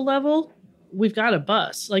practical level, we've got a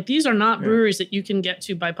bus. Like these are not breweries that you can get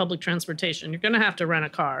to by public transportation. You're going to have to rent a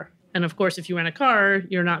car. And of course, if you rent a car,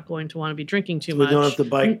 you're not going to want to be drinking too much. We don't have to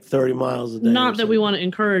bike 30 miles a day. Not that we want to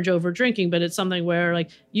encourage over drinking, but it's something where like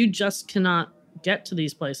you just cannot get to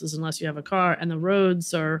these places unless you have a car. And the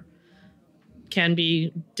roads can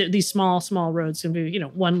be these small roads can be,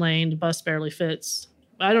 one lane, the bus barely fits.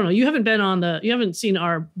 I don't know. You haven't seen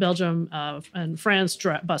our Belgium and France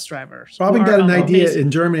bus drivers. Robin got an idea in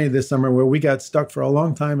Germany this summer where we got stuck for a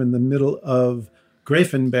long time in the middle of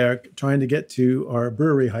Grafenberg trying to get to our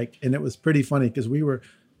brewery hike. And it was pretty funny because we were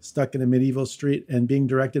stuck in a medieval street and being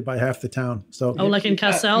directed by half the town. So like in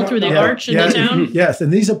Cassel through the arch in the town? Yes.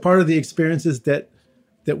 And these are part of the experiences that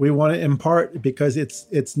we want to impart because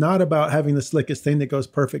it's not about having the slickest thing that goes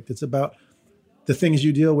perfect. It's about the things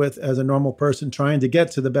you deal with as a normal person trying to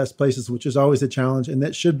get to the best places, which is always a challenge. And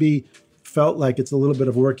that should be felt like it's a little bit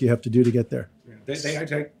of work you have to do to get there.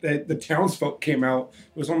 The townsfolk came out.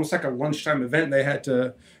 It was almost like a lunchtime event. They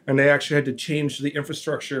actually had to change the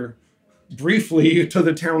infrastructure briefly to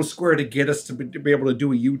the town square to get us to be able to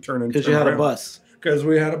do a U-turn. Because you had a bus. Because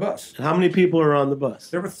we had a bus. And how many people are on the bus?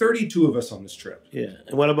 There were 32 of us on this trip. Yeah.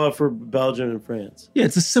 And what about for Belgium and France? Yeah,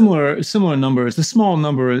 it's a similar number. It's a small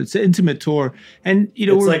number. It's an intimate tour. And,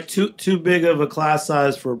 it's like too big of a class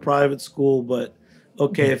size for a private school, but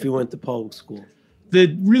okay if you went to public school.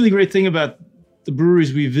 The really great thing about the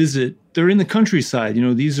breweries we visit, they're in the countryside.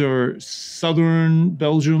 These are southern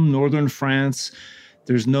Belgium, northern France.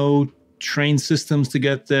 There's no train systems to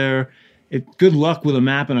get there. Good luck with a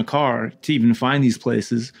map and a car to even find these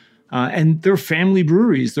places. And they're family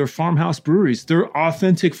breweries. They're farmhouse breweries. They're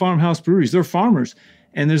authentic farmhouse breweries. They're farmers.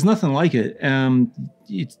 And there's nothing like it.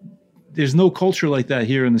 There's no culture like that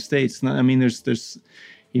here in the States. There's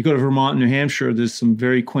you go to Vermont and New Hampshire, there's some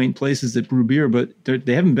very quaint places that brew beer, but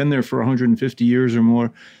they haven't been there for 150 years or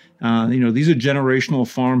more. These are generational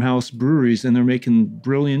farmhouse breweries, and they're making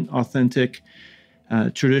brilliant, authentic,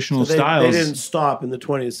 traditional styles. They didn't stop in the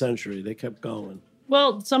 20th century. They kept going.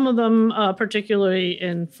 Well, some of them, particularly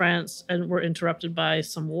in France, and were interrupted by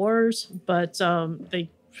some wars, but they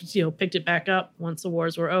picked it back up once the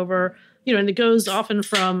wars were over. And it goes often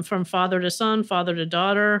from father to son, father to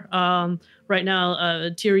daughter. Right now,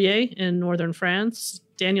 Thirier in northern France,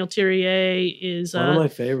 Daniel Thirier is one of my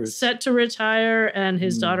favorites. Set to retire, and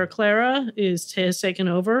his daughter Clara has taken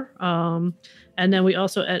over. And then we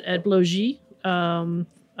also at Blogy, now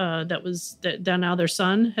their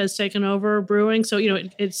son has taken over brewing. So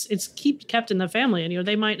it's kept in the family, and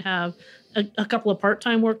they might have a couple of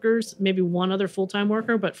part-time workers, maybe one other full-time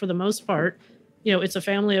worker, but for the most part, it's a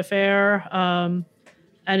family affair.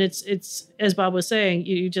 And it's as Bob was saying,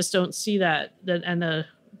 you just don't see that and the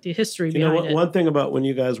history behind it. One thing about when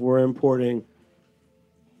you guys were importing,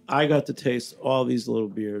 I got to taste all these little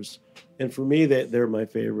beers, and for me, they're my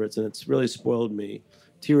favorites, and it's really spoiled me.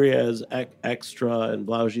 Thiriez, Extra, and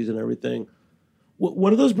Blaugies and everything.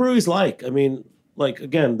 What are those breweries like? I mean,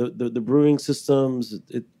 again, the brewing systems.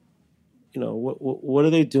 What are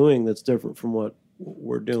they doing that's different from what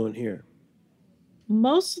we're doing here?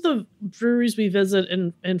 Most of the breweries we visit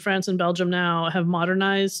in France and Belgium now have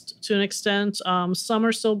modernized to an extent. Some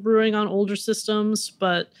are still brewing on older systems,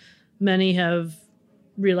 but many have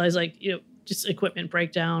realized just equipment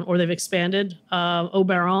breakdown, or they've expanded.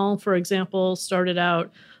 Oberon, for example, started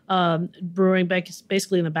out brewing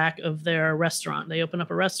basically in the back of their restaurant. They opened up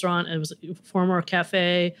a restaurant. It was a former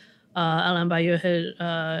cafe. Alain Bayeux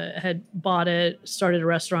had bought it, started a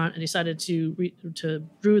restaurant, and decided to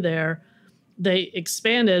brew there. They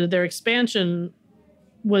expanded. Their expansion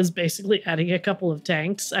was basically adding a couple of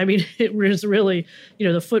tanks. I mean, it was really,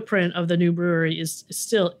 the footprint of the new brewery is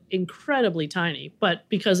still incredibly tiny, but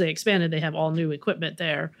because they expanded, they have all new equipment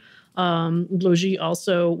there. Blogy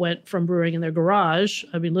also went from brewing in their garage,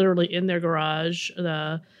 literally in their garage,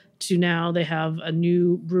 to now they have a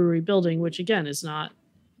new brewery building, which again is not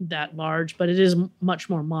that large, but it is much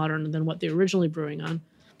more modern than what they're originally brewing on.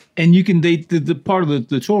 And the part of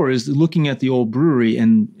the tour is looking at the old brewery,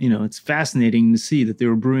 and it's fascinating to see that they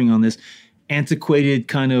were brewing on this antiquated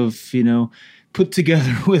kind of put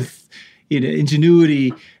together with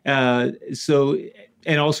ingenuity. And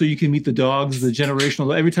also you can meet the dogs, the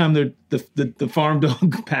generational. Every time the farm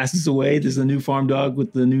dog passes away, there's a new farm dog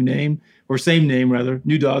with the new name, or same name rather,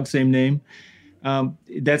 new dog, same name.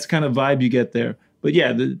 That's kind of vibe you get there. But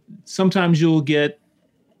yeah, sometimes you'll get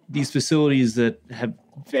these facilities that have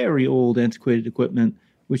very old, antiquated equipment,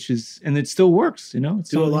 and it still works.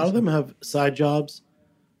 Do a lot of them have side jobs?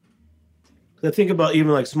 I think about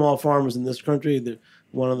even like small farmers in this country.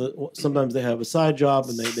 Sometimes they have a side job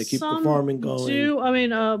and they keep the farming going.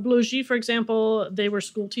 Blogy, for example, they were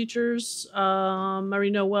school teachers.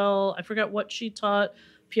 Marie Noel, I forgot what she taught.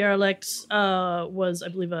 Pierre Alex was, I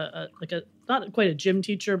believe, not quite a gym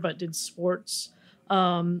teacher, but did sports.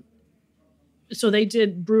 So they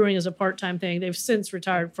did brewing as a part-time thing. They've since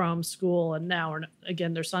retired from school, and now,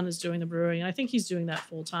 again, their son is doing the brewing, and I think he's doing that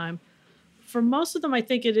full-time. For most of them, I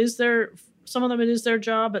think some of them it is their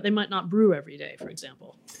job, but they might not brew every day, for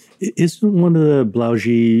example. Isn't one of the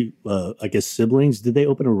Blaugy, siblings, did they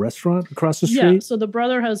open a restaurant across the street? Yeah, so the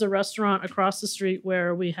brother has a restaurant across the street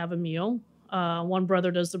where we have a meal. One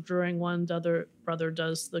brother does the brewing, one other brother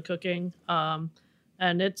does the cooking.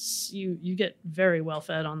 And it's you get very well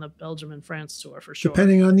fed on the Belgium and France tour for sure.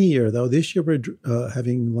 Depending on the year, though. This year we're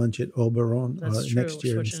having lunch at Oberon next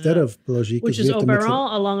year instead of Blogy. Which is Oberon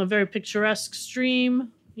along a very picturesque stream.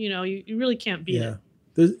 You really can't beat it.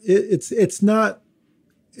 It's not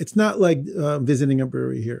like visiting a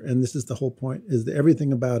brewery here. And this is the whole point, is that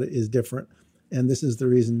everything about it is different. And this is the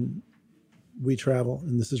reason we travel.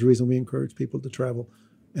 And this is the reason we encourage people to travel.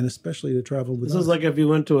 And especially to travel with us. This is like if you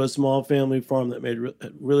went to a small family farm that made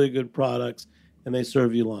really good products and they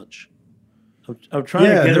serve you lunch. I'm trying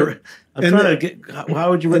to get. How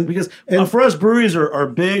would you? Because for us, breweries are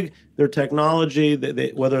big. Their technology,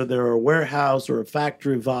 whether they're a warehouse or a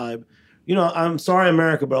factory vibe. I'm sorry,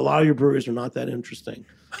 America, but a lot of your breweries are not that interesting.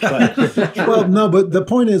 But, well, no, but the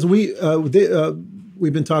point is, we've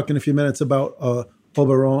been talking a few minutes about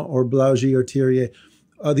Oberon or Blaugy or Thierry.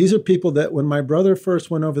 These are people that when my brother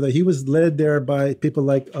first went over there, he was led there by people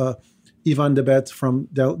like Yvan de Betz from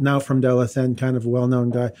Delacenne, kind of a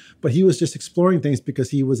well-known guy. But he was just exploring things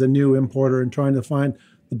because he was a new importer and trying to find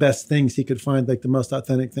the best things he could find, like the most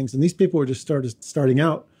authentic things. And these people were just starting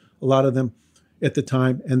out, a lot of them at the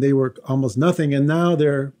time, and they were almost nothing. And now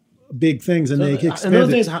they're big things, and they expanded. And those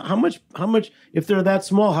days, how much, if they're that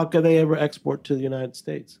small, how could they ever export to the United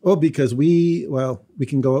States? Well, because we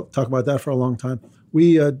can talk about that for a long time.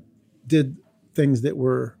 We did things that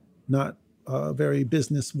were not very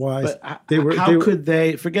business wise. How could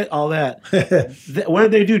they forget all that? What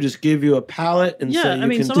did they do? Just give you a pallet and say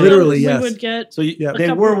you can literally yes. We would get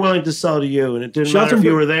they were willing to sell to you, and it didn't matter if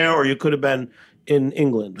you were there or you could have been in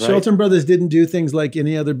England. Right? Shelton Brothers didn't do things like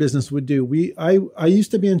any other business would do. I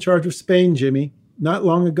used to be in charge of Spain, Jimmy, not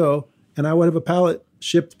long ago, and I would have a pallet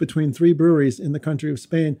shipped between 3 breweries in the country of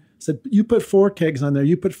Spain. Said, you put 4 kegs on there,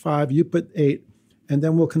 you put 5, you put 8. And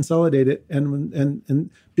then we'll consolidate it, and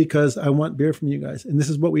because I want beer from you guys, and this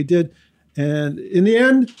is what we did. And in the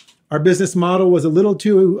end, our business model was a little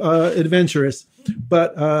too adventurous,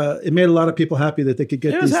 but it made a lot of people happy that they could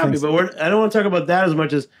get these things. But I don't want to talk about that as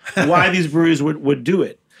much as why these breweries would do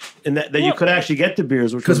it, and that you could actually get the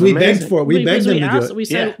beers, which because we begged for it. We begged them to do it. We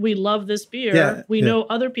said we love this beer. Yeah, we know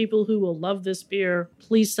other people who will love this beer.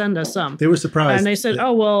 Please send us some. They were surprised, and they said,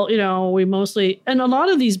 "Oh well, we mostly." And a lot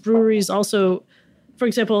of these breweries also. For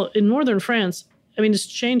example, in northern France, I mean, it's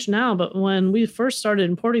changed now, but when we first started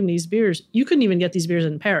importing these beers, you couldn't even get these beers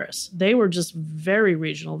in Paris. They were just very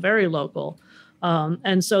regional, very local.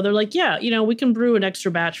 And so they're like, we can brew an extra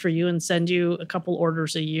batch for you and send you a couple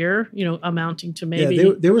orders a year, amounting to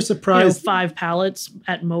maybe they were surprised 5 pallets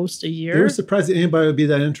at most a year. They were surprised that anybody would be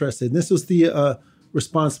that interested. And this was the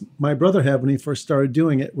response my brother had when he first started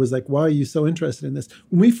doing it, was like, why are you so interested in this?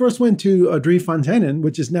 When we first went to Driefonteinen,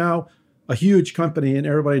 which is now a huge company and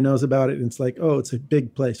everybody knows about it, and it's like, oh, it's a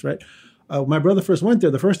big place, right? My brother first went there.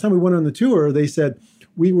 The first time we went on the tour, they said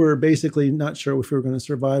we were basically not sure if we were going to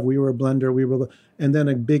survive. We were a blender. And then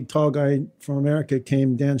a big tall guy from America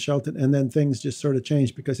came, Dan Shelton, and then things just sort of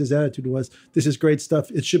changed because his attitude was, this is great stuff.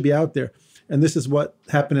 It should be out there. And this is what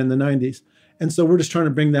happened in the 90s. And so we're just trying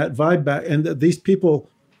to bring that vibe back. And these people,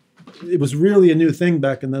 it was really a new thing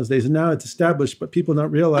back in those days. And now it's established, but people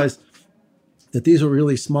don't realize that these are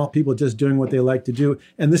really small people just doing what they like to do.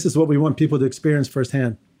 And this is what we want people to experience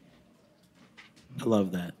firsthand. I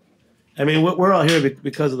love that. I mean, we're all here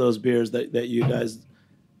because of those beers that you guys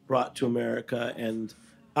brought to America. And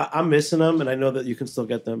I'm missing them, and I know that you can still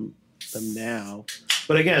get them now.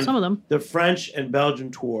 But again, some of them. The French and Belgian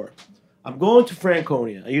tour. I'm going to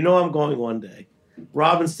Franconia. You know I'm going one day.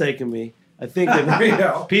 Robin's taking me. I think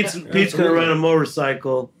that Pete's going to rent a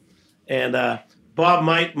motorcycle. And Bob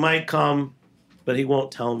might come. But he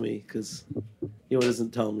won't tell me because he doesn't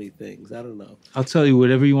tell me things. I don't know. I'll tell you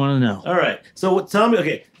whatever you want to know. All right. So tell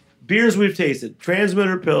me, beers we've tasted,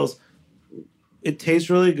 Transmitter Pils. It tastes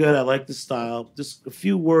really good. I like the style. Just a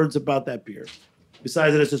few words about that beer.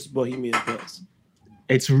 Besides that, it's just Bohemian Pills.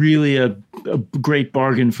 It's really a great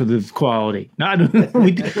bargain for the quality. No, I don't know.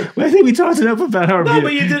 I think we talked enough about our beer. No,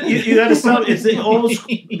 but you got to sell. It's the old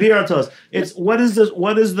school beer. Tell us. It's what is this?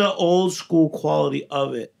 What is the old school quality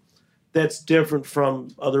of it that's different from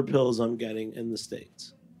other pills I'm getting in the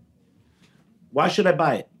States? Why should I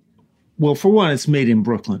buy it? Well, for one, it's made in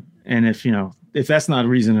Brooklyn, and if that's not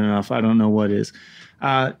reason enough, I don't know what is.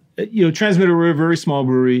 Transmitter, we're a very small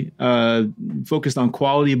brewery, focused on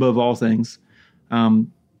quality above all things.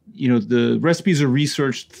 The recipes are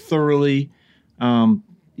researched thoroughly.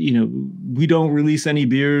 We don't release any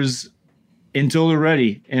beers until they're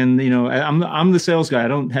ready. And, I'm the sales guy. I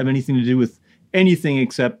don't have anything to do with anything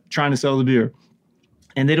except trying to sell the beer.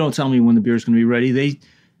 And they don't tell me when the beer is going to be ready.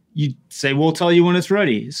 You say, we'll tell you when it's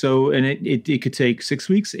ready. So, and it could take 6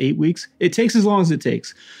 weeks, 8 weeks. It takes as long as it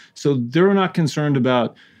takes. So they're not concerned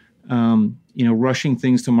about, rushing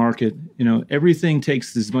things to market. Everything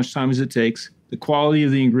takes as much time as it takes. The quality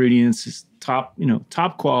of the ingredients is top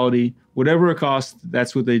quality. Whatever it costs,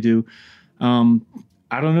 that's what they do. I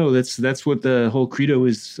don't know. That's what the whole credo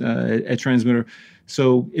is at Transmitter.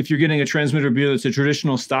 So if you're getting a Transmitter beer that's a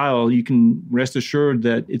traditional style, you can rest assured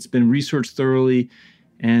that it's been researched thoroughly.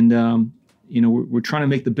 And, we're trying to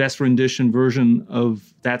make the best rendition version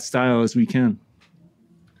of that style as we can.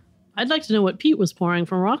 I'd like to know what Pete was pouring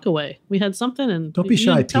from Rockaway. We had something, and don't be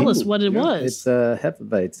shy. Tell us what it was. It's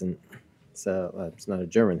Hefeweizen. So it's not a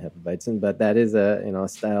German Hefeweizen, but that is a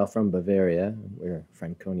style from Bavaria, where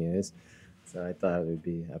Franconia is. So I thought it would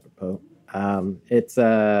be apropos.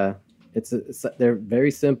 They're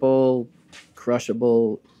very simple,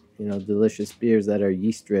 crushable, delicious beers that are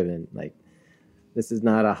yeast driven. Like, this is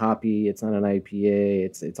not a hoppy. It's not an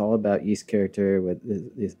IPA. It's all about yeast character. What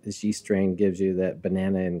this yeast strain gives you, that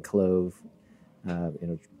banana and clove,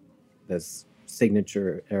 this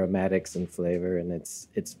signature aromatics and flavor, and it's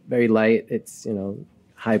very light. It's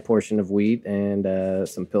high portion of wheat and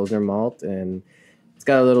some Pilsner malt, and it's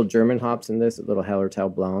got a little German hops in this, a little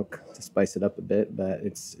Hallertau Blanc to spice it up a bit. But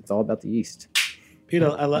it's all about the yeast. Pete,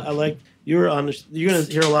 I like you're going to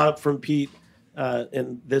hear a lot from Pete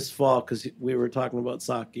in this fall, because we were talking about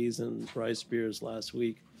sakes and rice beers last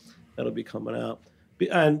week. That'll be coming out.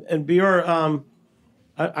 And Björn,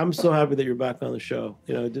 I'm so happy that you're back on the show.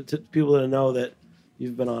 To people that know that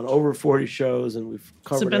you've been on over 40 shows and we've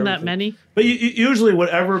covered. Has it been everything. that many? But usually,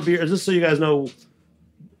 whatever beer, just so you guys know,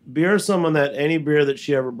 Björn is someone that any beer that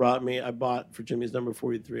she ever brought me, I bought for Jimmy's number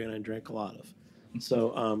 43, and I drank a lot of.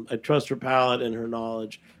 So I trust her palate and her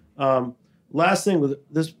knowledge. Last thing with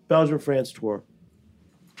this Belgium-France tour,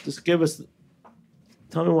 just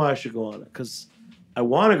tell me why I should go on it, because I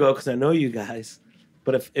want to go because I know you guys.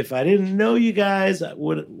 But if I didn't know you guys,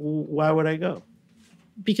 why would I go?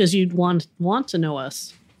 Because you'd want to know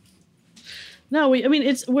us. No,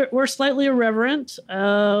 we're slightly irreverent.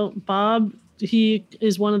 Bob, he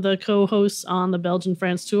is one of the co-hosts on the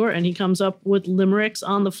Belgian-France tour, and he comes up with limericks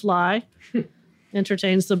on the fly,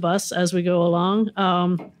 entertains the bus as we go along.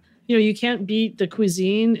 You can't beat the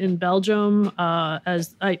cuisine in Belgium.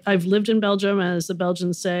 As I've lived in Belgium, as the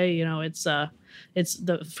Belgians say, it's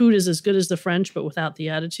the food is as good as the French, but without the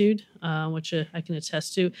attitude, which I can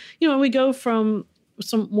attest to. When we go from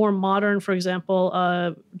some more modern, for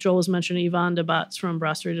example, Joel was mentioning Yvan de Batz from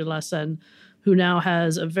Brasserie de la Seine, who now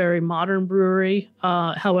has a very modern brewery.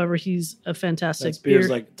 However, he's a fantastic That's beers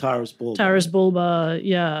like Taurus Bulba. Taurus Bulba,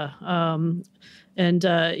 yeah.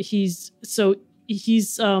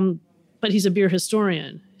 But he's a beer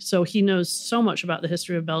historian. So he knows so much about the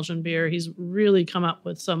history of Belgian beer. He's really come up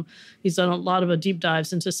with he's done a lot of deep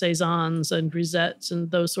dives into saisons and grisettes and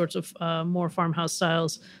those sorts of more farmhouse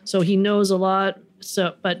styles. So he knows a lot,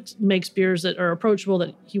 but makes beers that are approachable,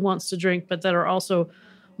 that he wants to drink, but that are also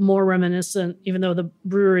more reminiscent, even though the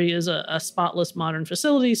brewery is a spotless modern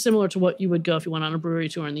facility, similar to what you would go if you went on a brewery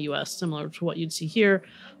tour in the U.S., similar to what you'd see here.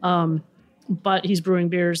 But he's brewing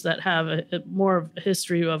beers that have a more of a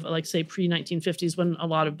history of, like, say, pre-1950s, when a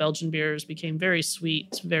lot of Belgian beers became very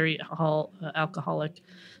sweet, very alcoholic.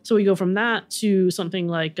 So we go from that to something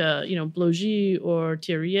like, Blogy or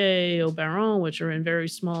Thierry or Baron, which are in very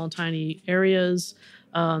small, tiny areas.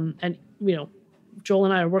 Joel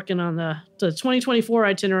and I are working on the 2024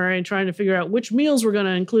 itinerary, trying to figure out which meals we're going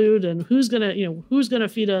to include and who's going to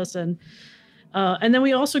feed us. And then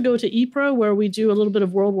we also go to Ypres, where we do a little bit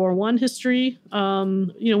of World War I history.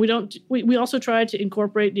 We also try to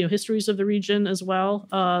incorporate, histories of the region as well,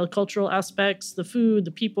 cultural aspects, the food,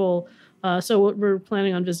 the people. So we're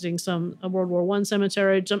planning on visiting some World War I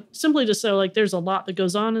cemetery, simply to show, there's a lot that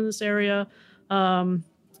goes on in this area.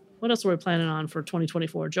 What else are we planning on for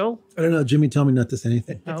 2024, Joel? I don't know. Jimmy told me not to say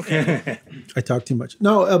anything. Okay. I talk too much.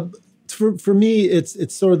 No, for me,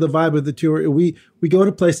 it's sort of the vibe of the tour. We go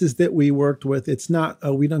to places that we worked with. It's not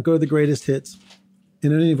we don't go to the greatest hits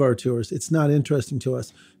in any of our tours. It's not interesting to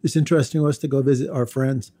us. It's interesting to us to go visit our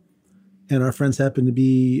friends, and our friends happen to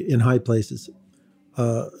be in high places.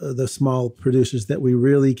 The small producers that we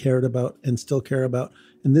really cared about and still care about.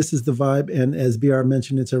 And this is the vibe. And as BR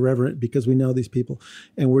mentioned, it's irreverent because we know these people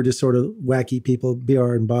and we're just sort of wacky people.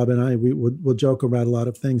 BR and Bob and I, we'll joke about a lot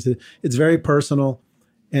of things. It's very personal,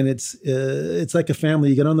 and it's like a family.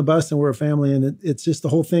 You get on the bus and we're a family, and it's just the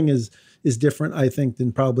whole thing is different, I think,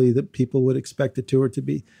 than probably that people would expect a tour to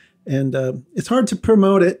be. And it's hard to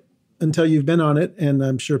promote it until you've been on it. And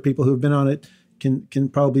I'm sure people who've been on it can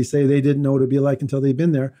probably say they didn't know what it'd be like until they've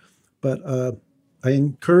been there. But I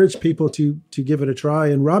encourage people to give it a try.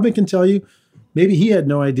 And Robin can tell you, maybe he had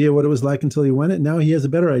no idea what it was like until he went it. Now he has a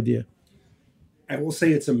better idea. I will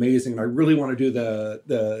say it's amazing. I really want to do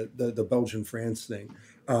the Belgian France thing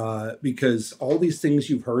because all these things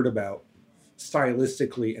you've heard about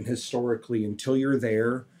stylistically and historically, until you're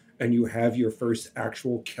there and you have your first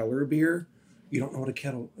actual Keller beer, you don't know what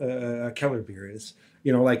a Keller beer is.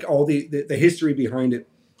 You know, like all the history behind it,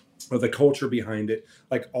 or the culture behind it,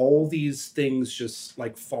 like all these things just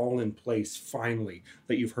like fall in place finally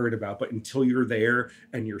that you've heard about. But until you're there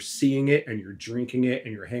and you're seeing it and you're drinking it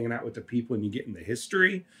and you're hanging out with the people and you get in the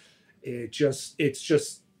history, it's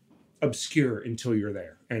just obscure until you're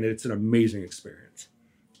there. And it's an amazing experience.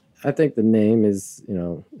 I think the name is,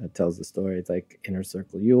 it tells the story. It's like Inner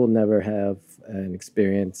Circle. You will never have an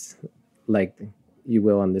experience like you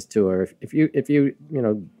will on this tour. If you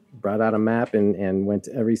brought out a map and went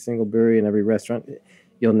to every single brewery and every restaurant,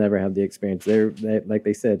 you'll never have the experience. They're like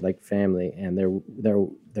they said, like family, and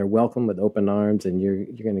they're welcome with open arms, and you're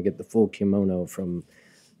going to get the full kimono from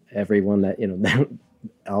everyone that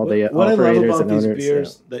all the what operators I love about and these owners.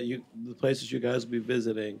 beers that the places you guys will be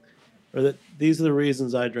visiting, are that these are the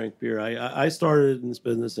reasons I drink beer. I started in this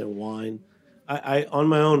business in wine. I on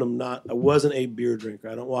my own I wasn't a beer drinker.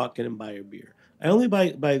 I don't walk in and buy a beer. I only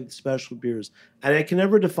buy special beers, and I can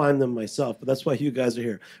never define them myself, but that's why you guys are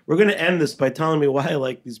here. We're going to end this by telling me why I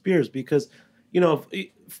like these beers, because,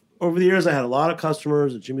 over the years I had a lot of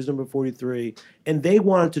customers at Jimmy's Number 43, and they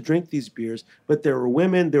wanted to drink these beers, but there were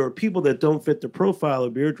women, there were people that don't fit the profile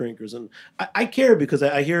of beer drinkers, and I care because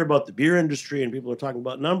I hear about the beer industry and people are talking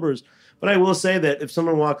about numbers, but I will say that if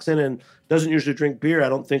someone walks in and doesn't usually drink beer, I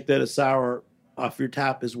don't think that a sour off your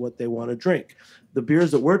tap is what they want to drink. The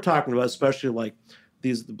beers that we're talking about, especially like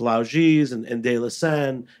the Blaugis and De La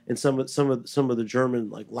Seine and some of the German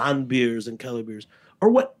like Land beers and Keller beers, are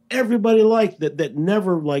what everybody liked that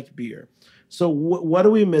never liked beer. So what are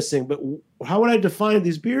we missing? But how would I define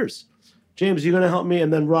these beers? James, you're going to help me,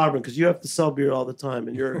 and then Robin, because you have to sell beer all the time,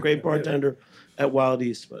 and you're a great bartender at Wild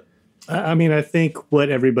East. But I mean, I think what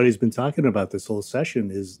everybody's been talking about this whole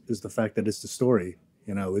session is the fact that it's the story.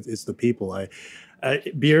 It's the people.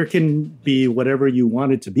 Beer can be whatever you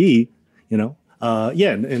want it to be, and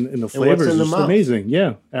the flavors are just amazing.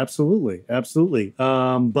 Yeah, absolutely.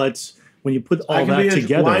 But when you put all that together, I can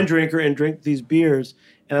be a wine drinker and drink these beers,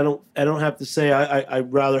 and I don't have to say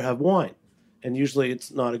I'd rather have wine, and usually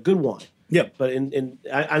it's not a good wine. Yeah, but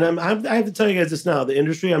I have to tell you guys this now. The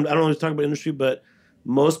industry, I don't always talk about industry, but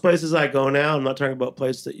most places I go now, I'm not talking about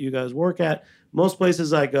places that you guys work at. Most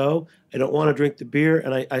places I go, I don't want to drink the beer,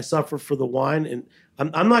 and I suffer for the wine. And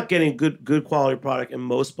I'm not getting good quality product in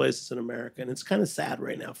most places in America, and it's kind of sad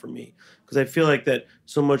right now for me because I feel like that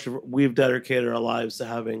so much of we've dedicated our lives to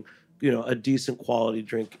having a decent quality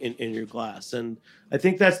drink in your glass, and I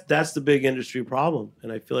think that's the big industry problem.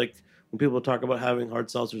 And I feel like when people talk about having hard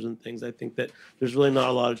seltzers and things, I think that there's really not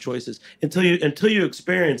a lot of choices until you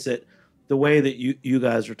experience it the way that you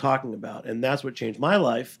guys are talking about. And that's what changed my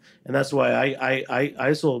life. And that's why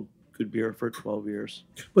I sold good beer for 12 years.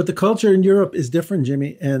 But the culture in Europe is different,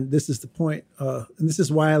 Jimmy. And this is the point. And this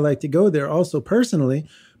is why I like to go there also personally,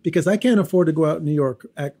 because I can't afford to go out in New York,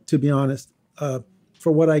 to be honest,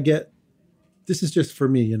 for what I get. This is just for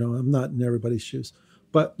me, I'm not in everybody's shoes.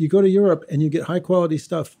 But you go to Europe and you get high quality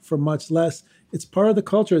stuff for much less. It's part of the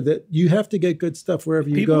culture that you have to get good stuff wherever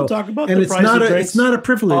you go. People talk about and the price of drinks. It's not a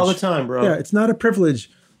privilege all the time, bro. Yeah, it's not a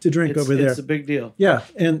privilege to drink over there. It's a big deal. Yeah,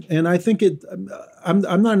 and I think I'm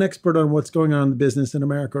not an expert on what's going on in the business in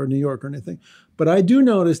America or New York or anything, but I do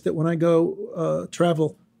notice that when I go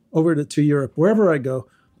travel over to Europe, wherever I go,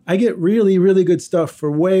 I get really, really good stuff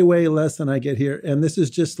for way, way less than I get here. And this is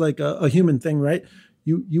just like a human thing, right?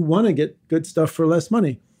 You want to get good stuff for less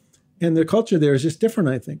money. And the culture there is just different,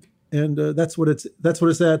 I think. and that's what it's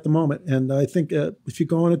at the moment. And I think if you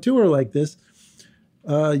go on a tour like this,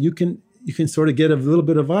 you can sort of get a little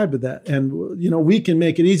bit of vibe of that. And we can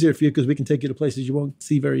make it easier for you because we can take you to places you won't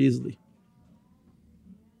see very easily.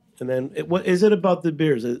 And then, what is it about the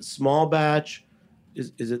beers? Is it small batch?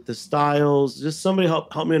 Is it the styles? Just somebody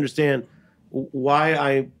help me understand why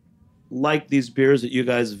I like these beers that you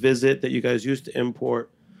guys visit, that you guys used to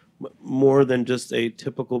import, more than just a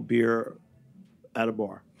typical beer at a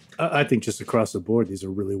bar. I think just across the board, these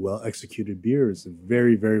are really well executed beers and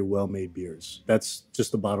very, very well made beers. That's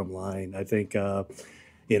just the bottom line. I think, the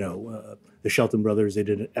Shelton brothers, they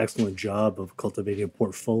did an excellent job of cultivating a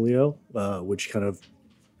portfolio, which kind of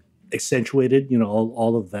accentuated,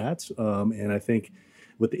 all of that. And I think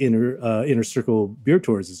with the inner circle beer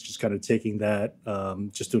tours, it's just kind of taking that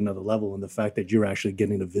just to another level, and the fact that you're actually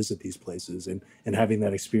getting to visit these places and having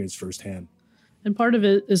that experience firsthand. And part of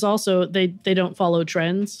it is also they don't follow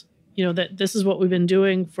trends. That this is what we've been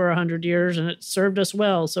doing for 100 years and it served us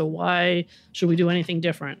well. So why should we do anything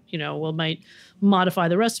different? We might modify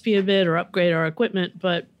the recipe a bit or upgrade our equipment,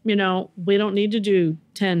 but, we don't need to do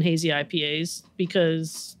 10 hazy IPAs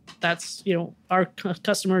because that's, our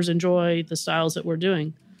customers enjoy the styles that we're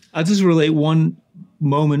doing. I'll just relate one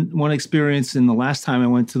experience in the last time I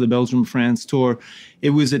went to the Belgium-France tour.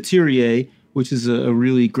 It was at Thirier, which is a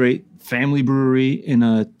really great family brewery in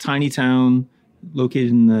a tiny town located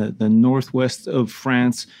in the northwest of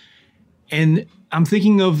France. And I'm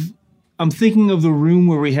thinking of the room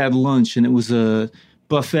where we had lunch, and it was a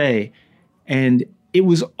buffet, and it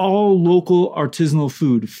was all local artisanal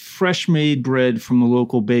food, fresh made bread from the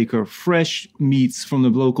local baker, fresh meats from the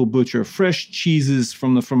local butcher, fresh cheeses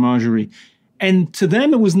from the fromagerie. And to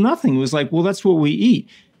them, it was nothing. It was like, well, that's what we eat.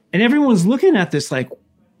 And everyone's looking at this like,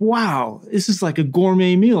 wow, this is like a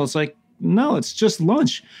gourmet meal. It's like, no, it's just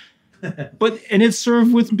lunch. And it's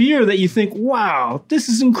served with beer that you think, wow, this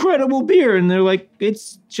is incredible beer. And they're like,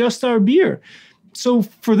 it's just our beer. So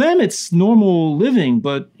for them, it's normal living.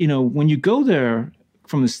 But, when you go there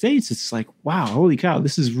from the States, it's like, wow, holy cow,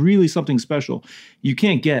 this is really something special. You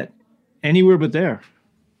can't get anywhere but there.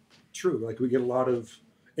 True. Like we get a lot of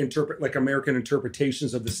American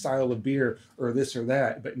interpretations of the style of beer or this or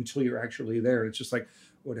that. But until you're actually there, it's just like,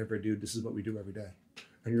 whatever, dude, this is what we do every day.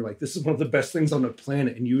 And you're like, this is one of the best things on the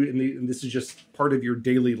planet. And this is just part of your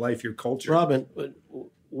daily life, your culture. Robin,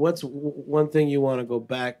 what's one thing you want to go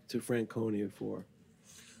back to Franconia for?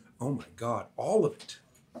 Oh my God, all of it.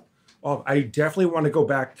 Oh, I definitely want to go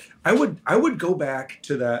back. I would go back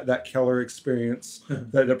to that Keller experience,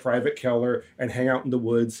 the private Keller, and hang out in the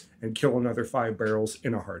woods and kill another 5 barrels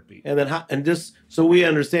in a heartbeat. And then, and just so we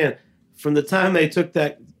understand, from the time they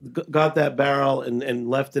got that barrel and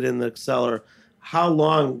left it in the cellar, how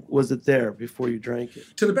long was it there before you drank it?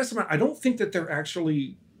 To the best of my, I don't think they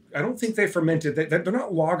fermented. They're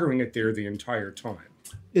not lagering it there the entire time.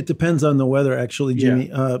 It depends on the weather, actually, Jimmy.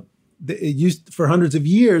 Yeah. It used for hundreds of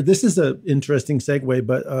years. This is an interesting segue,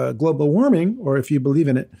 but global warming, or if you believe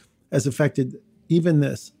in it, has affected even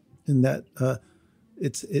this, in that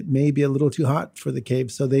it may be a little too hot for the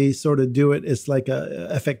cave. So they sort of do it. It's like a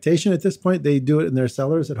affectation at this point. They do it in their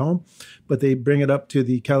cellars at home, but they bring it up to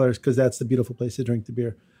the Kellers because that's the beautiful place to drink the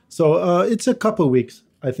beer. So it's a couple of weeks,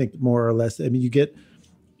 I think, more or less. I mean,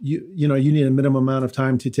 you need a minimum amount of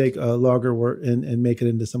time to take a lager and make it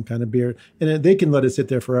into some kind of beer. And they can let it sit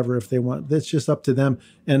there forever if they want. That's just up to them.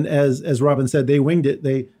 And as Robin said, they winged it.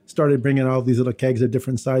 They started bringing all these little kegs of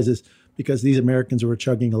different sizes because these Americans were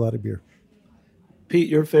chugging a lot of beer. Pete,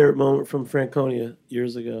 your favorite moment from Franconia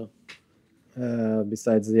years ago?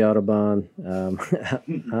 Besides the Autobahn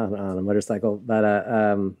on a motorcycle. But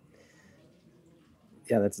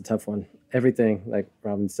yeah, that's a tough one. Everything, like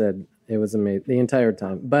Robin said, it was amazing the entire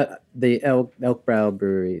time. But the Elk Brow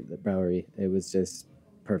Brewery, it was just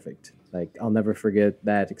perfect. Like, I'll never forget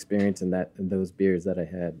that experience and those beers that I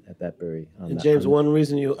had at that brewery. And James, one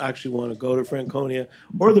reason you actually want to go to Franconia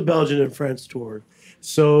or the Belgian and French tour.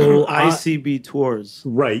 So ICB tours.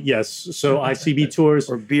 Right, yes. So ICB tours.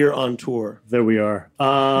 Or beer on tour. There we are.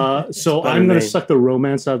 So I'm going to suck the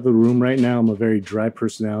romance out of the room right now. I'm a very dry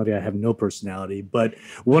personality. I have no personality. But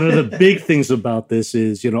one of the big things about this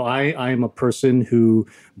is, I am a person who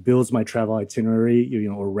builds my travel itinerary,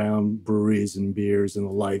 around breweries and beers and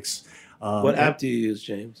the likes. What app do you use,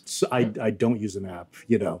 James? So I don't use an app,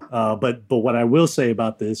 But what I will say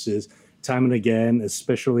about this is, time and again,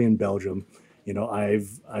 especially in Belgium,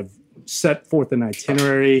 I've set forth an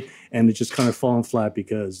itinerary and it's just kind of fallen flat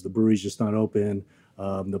because the brewery's just not open.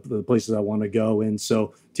 The places I want to go. And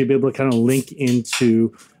so to be able to kind of link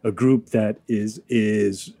into a group that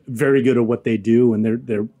is very good at what they do, and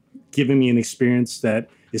they're giving me an experience that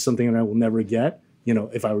is something that I will never get.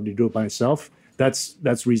 If I were to do it by myself,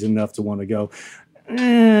 that's reason enough to want to go.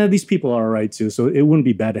 These people are all right too, so it wouldn't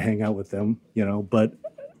be bad to hang out with them. But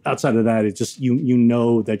outside of that, it's just you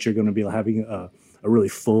know that you're going to be having a really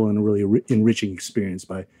full and a really enriching experience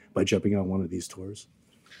by jumping on one of these tours.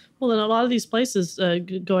 Well, in a lot of these places,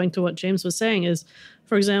 going to what James was saying is,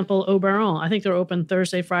 for example, Oberon, I think they're open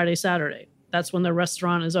Thursday, Friday, Saturday. That's when their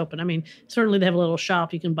restaurant is open. I mean, certainly they have a little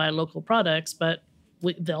shop. You can buy local products, but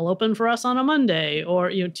they'll open for us on a Monday.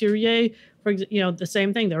 Or, Thierry, the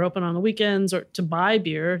same thing. They're open on the weekends or to buy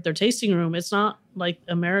beer. Their tasting room, it's not like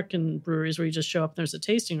American breweries where you just show up and there's a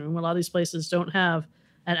tasting room. A lot of these places don't have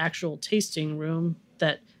an actual tasting room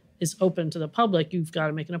that is open to the public. You've got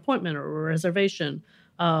to make an appointment or a reservation.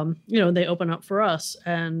 They open up for us.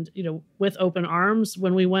 And, with open arms,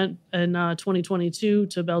 when we went in 2022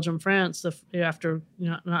 to Belgium, France, after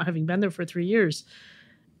not having been there for 3 years,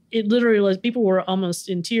 it literally was, people were almost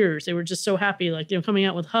in tears. They were just so happy, coming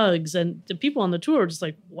out with hugs. And the people on the tour were just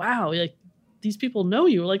like, wow, these people know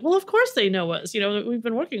you. Like, well, of course they know us. We've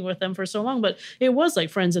been working with them for so long, but it was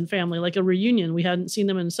like friends and family, like a reunion. We hadn't seen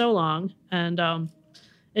them in so long. And,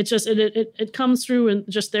 it just it comes through in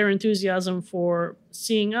just their enthusiasm for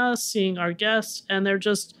seeing us, seeing our guests, and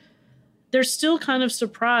they're still kind of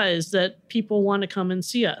surprised that people want to come and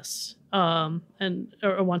see us, or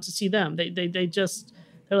want to see them.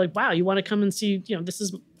 They're like, wow, you want to come and see?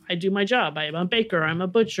 I do my job. I'm a baker. I'm a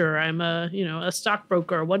butcher. I'm a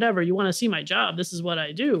stockbroker, whatever. You want to see my job? This is what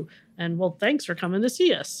I do. And well, thanks for coming to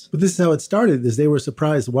see us. But this is how it started. Is they were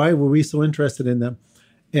surprised. Why were we so interested in them?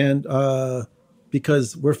 And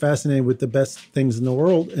because we're fascinated with the best things in the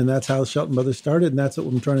world, and that's how Shelton Brothers started, and that's what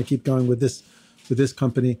I'm trying to keep going with this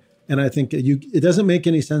company. And I think it doesn't make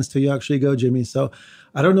any sense till you actually go, Jimmy. So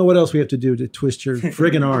I don't know what else we have to do to twist your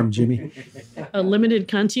friggin' arm, Jimmy. Limited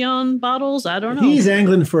Cantillon bottles? I don't know. He's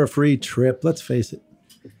angling for a free trip. Let's face it.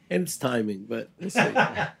 And it's timing, but we'll see.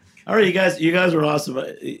 All right, you guys are awesome.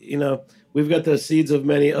 We've got the seeds of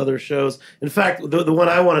many other shows. In fact, the one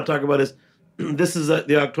I want to talk about is this is the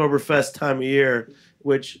Oktoberfest time of year,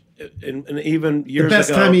 which and even years ago, the best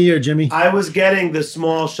time of year, Jimmy. I was getting the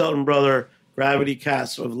small Shelton Brother gravity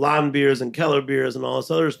casks of Laden beers and Keller beers and all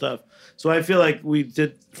this other stuff. So I feel like we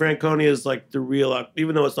did Franconia is like the real,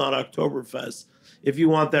 even though it's not Oktoberfest. If you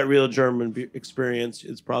want that real German experience,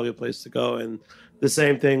 it's probably a place to go. And the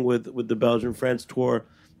same thing with the Belgian France tour.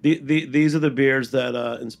 These are the beers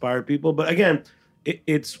that inspire people. But again,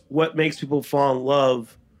 it's what makes people fall in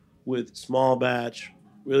love with small batch,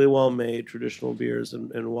 really well-made traditional beers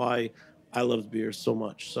and why I love beers so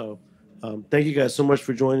much. So thank you guys so much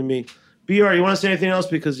for joining me. BR, you want to say anything else?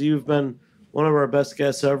 Because you've been one of our best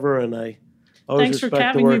guests ever, and I always Thanks respect for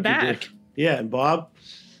having the work me back. you do. Yeah, and Bob?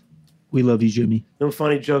 We love you, Jimmy. No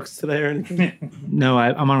funny jokes today or anything? No,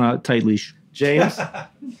 I'm on a tight leash. James?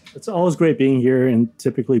 It's always great being here, and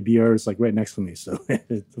typically BR is right next to me, so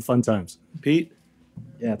it's fun times. Pete?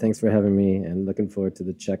 Yeah, thanks for having me, and looking forward to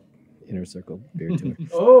the Czech Inner Circle beer tour.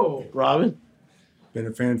 Oh, Robin? Been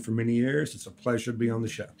a fan for many years. It's a pleasure to be on the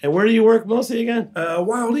show. And where do you work mostly again?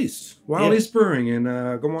 Wild East Brewing in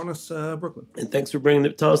Gowanus, Brooklyn. And thanks for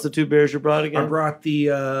tell us the two beers you brought again. I brought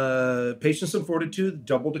the Patience and Fortitude,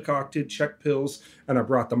 double decocted Czech pills, and I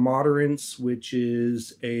brought the Moderance, which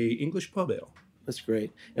is a English pub ale. That's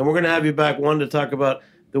great. And we're going to have you back, one, to talk about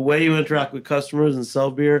the way you interact with customers and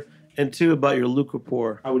sell beer, and two, about your Luca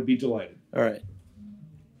pour. I would be delighted. All right.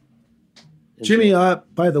 Jimmy,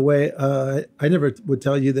 by the way, I never would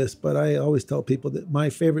tell you this, but I always tell people that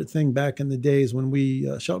my favorite thing back in the days when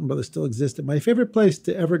Shelton Brothers still existed, my favorite place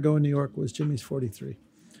to ever go in New York was Jimmy's 43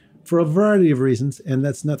 for a variety of reasons. And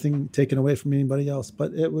that's nothing taken away from anybody else,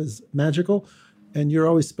 but it was magical. And you're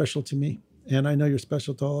always special to me. And I know you're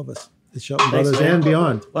special to all of us at Shelton Brothers and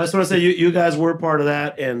beyond. Well, I just want to say you guys were part of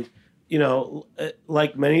that. And,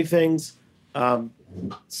 like many things,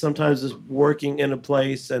 sometimes it's working in a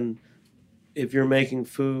place, and if you're making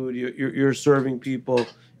food, you're serving people.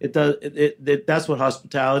 That's what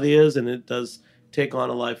hospitality is, and it does take on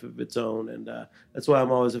a life of its own. And that's why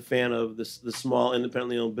I'm always a fan of the small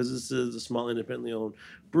independently owned businesses, the small independently owned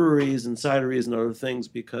breweries and cideries and other things,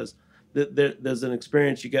 because there's an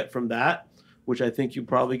experience you get from that, which I think you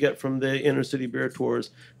probably get from the inner city beer tours,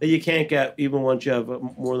 that you can't get even once you have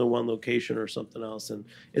more than one location or something else. And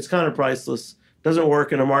it's kind of priceless. Doesn't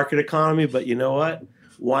work in a market economy, but you know what?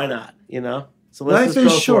 Why not? So let's Life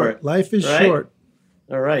is go short. for it. Life is right? short.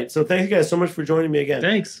 All right. So thank you guys so much for joining me again.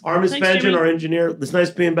 Thanks. Armis Thanks, Benjamin, Jimmy. our engineer. It's nice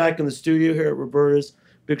being back in the studio here at Roberta's.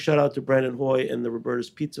 Big shout out to Brandon Hoy and the Roberta's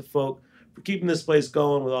Pizza folk for keeping this place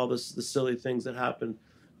going with all the silly things that happen.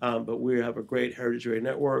 But we have a great Heritage Radio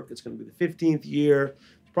Network. It's going to be the 15th year.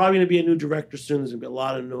 Probably going to be a new director soon. There's going to be a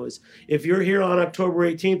lot of noise. If you're here on October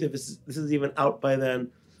 18th, if this is even out by then,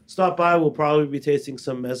 stop by. We'll probably be tasting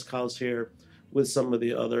some mezcals here with some of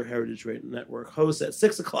the other Heritage Radio Network hosts at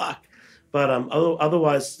 6 o'clock. But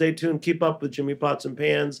otherwise, stay tuned. Keep up with Jimmy Pots and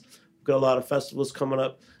Pans. We've got a lot of festivals coming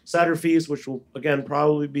up. Cider Feast, which will, again,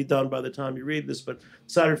 probably be done by the time you read this, but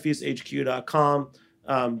ciderfeasthq.com.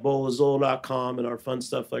 bowlazole.com, and our fun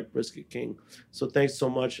stuff like Brisket King. So thanks so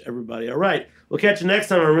much, everybody. All right, we'll catch you next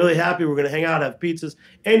time. I'm really happy. We're going to hang out, have pizzas,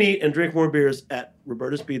 and eat and drink more beers at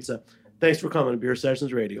Roberta's Pizza. Thanks for coming to Beer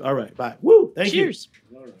Sessions Radio. All right, bye. Woo! Thank you. Cheers.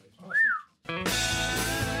 All right. Awesome.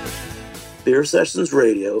 Beer Sessions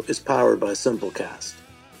Radio is powered by Simplecast.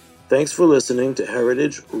 Thanks for listening to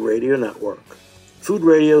Heritage Radio Network. Food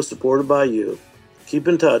radio supported by you. Keep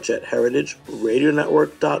in touch at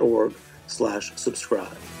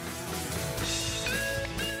heritageradionetwork.org/subscribe.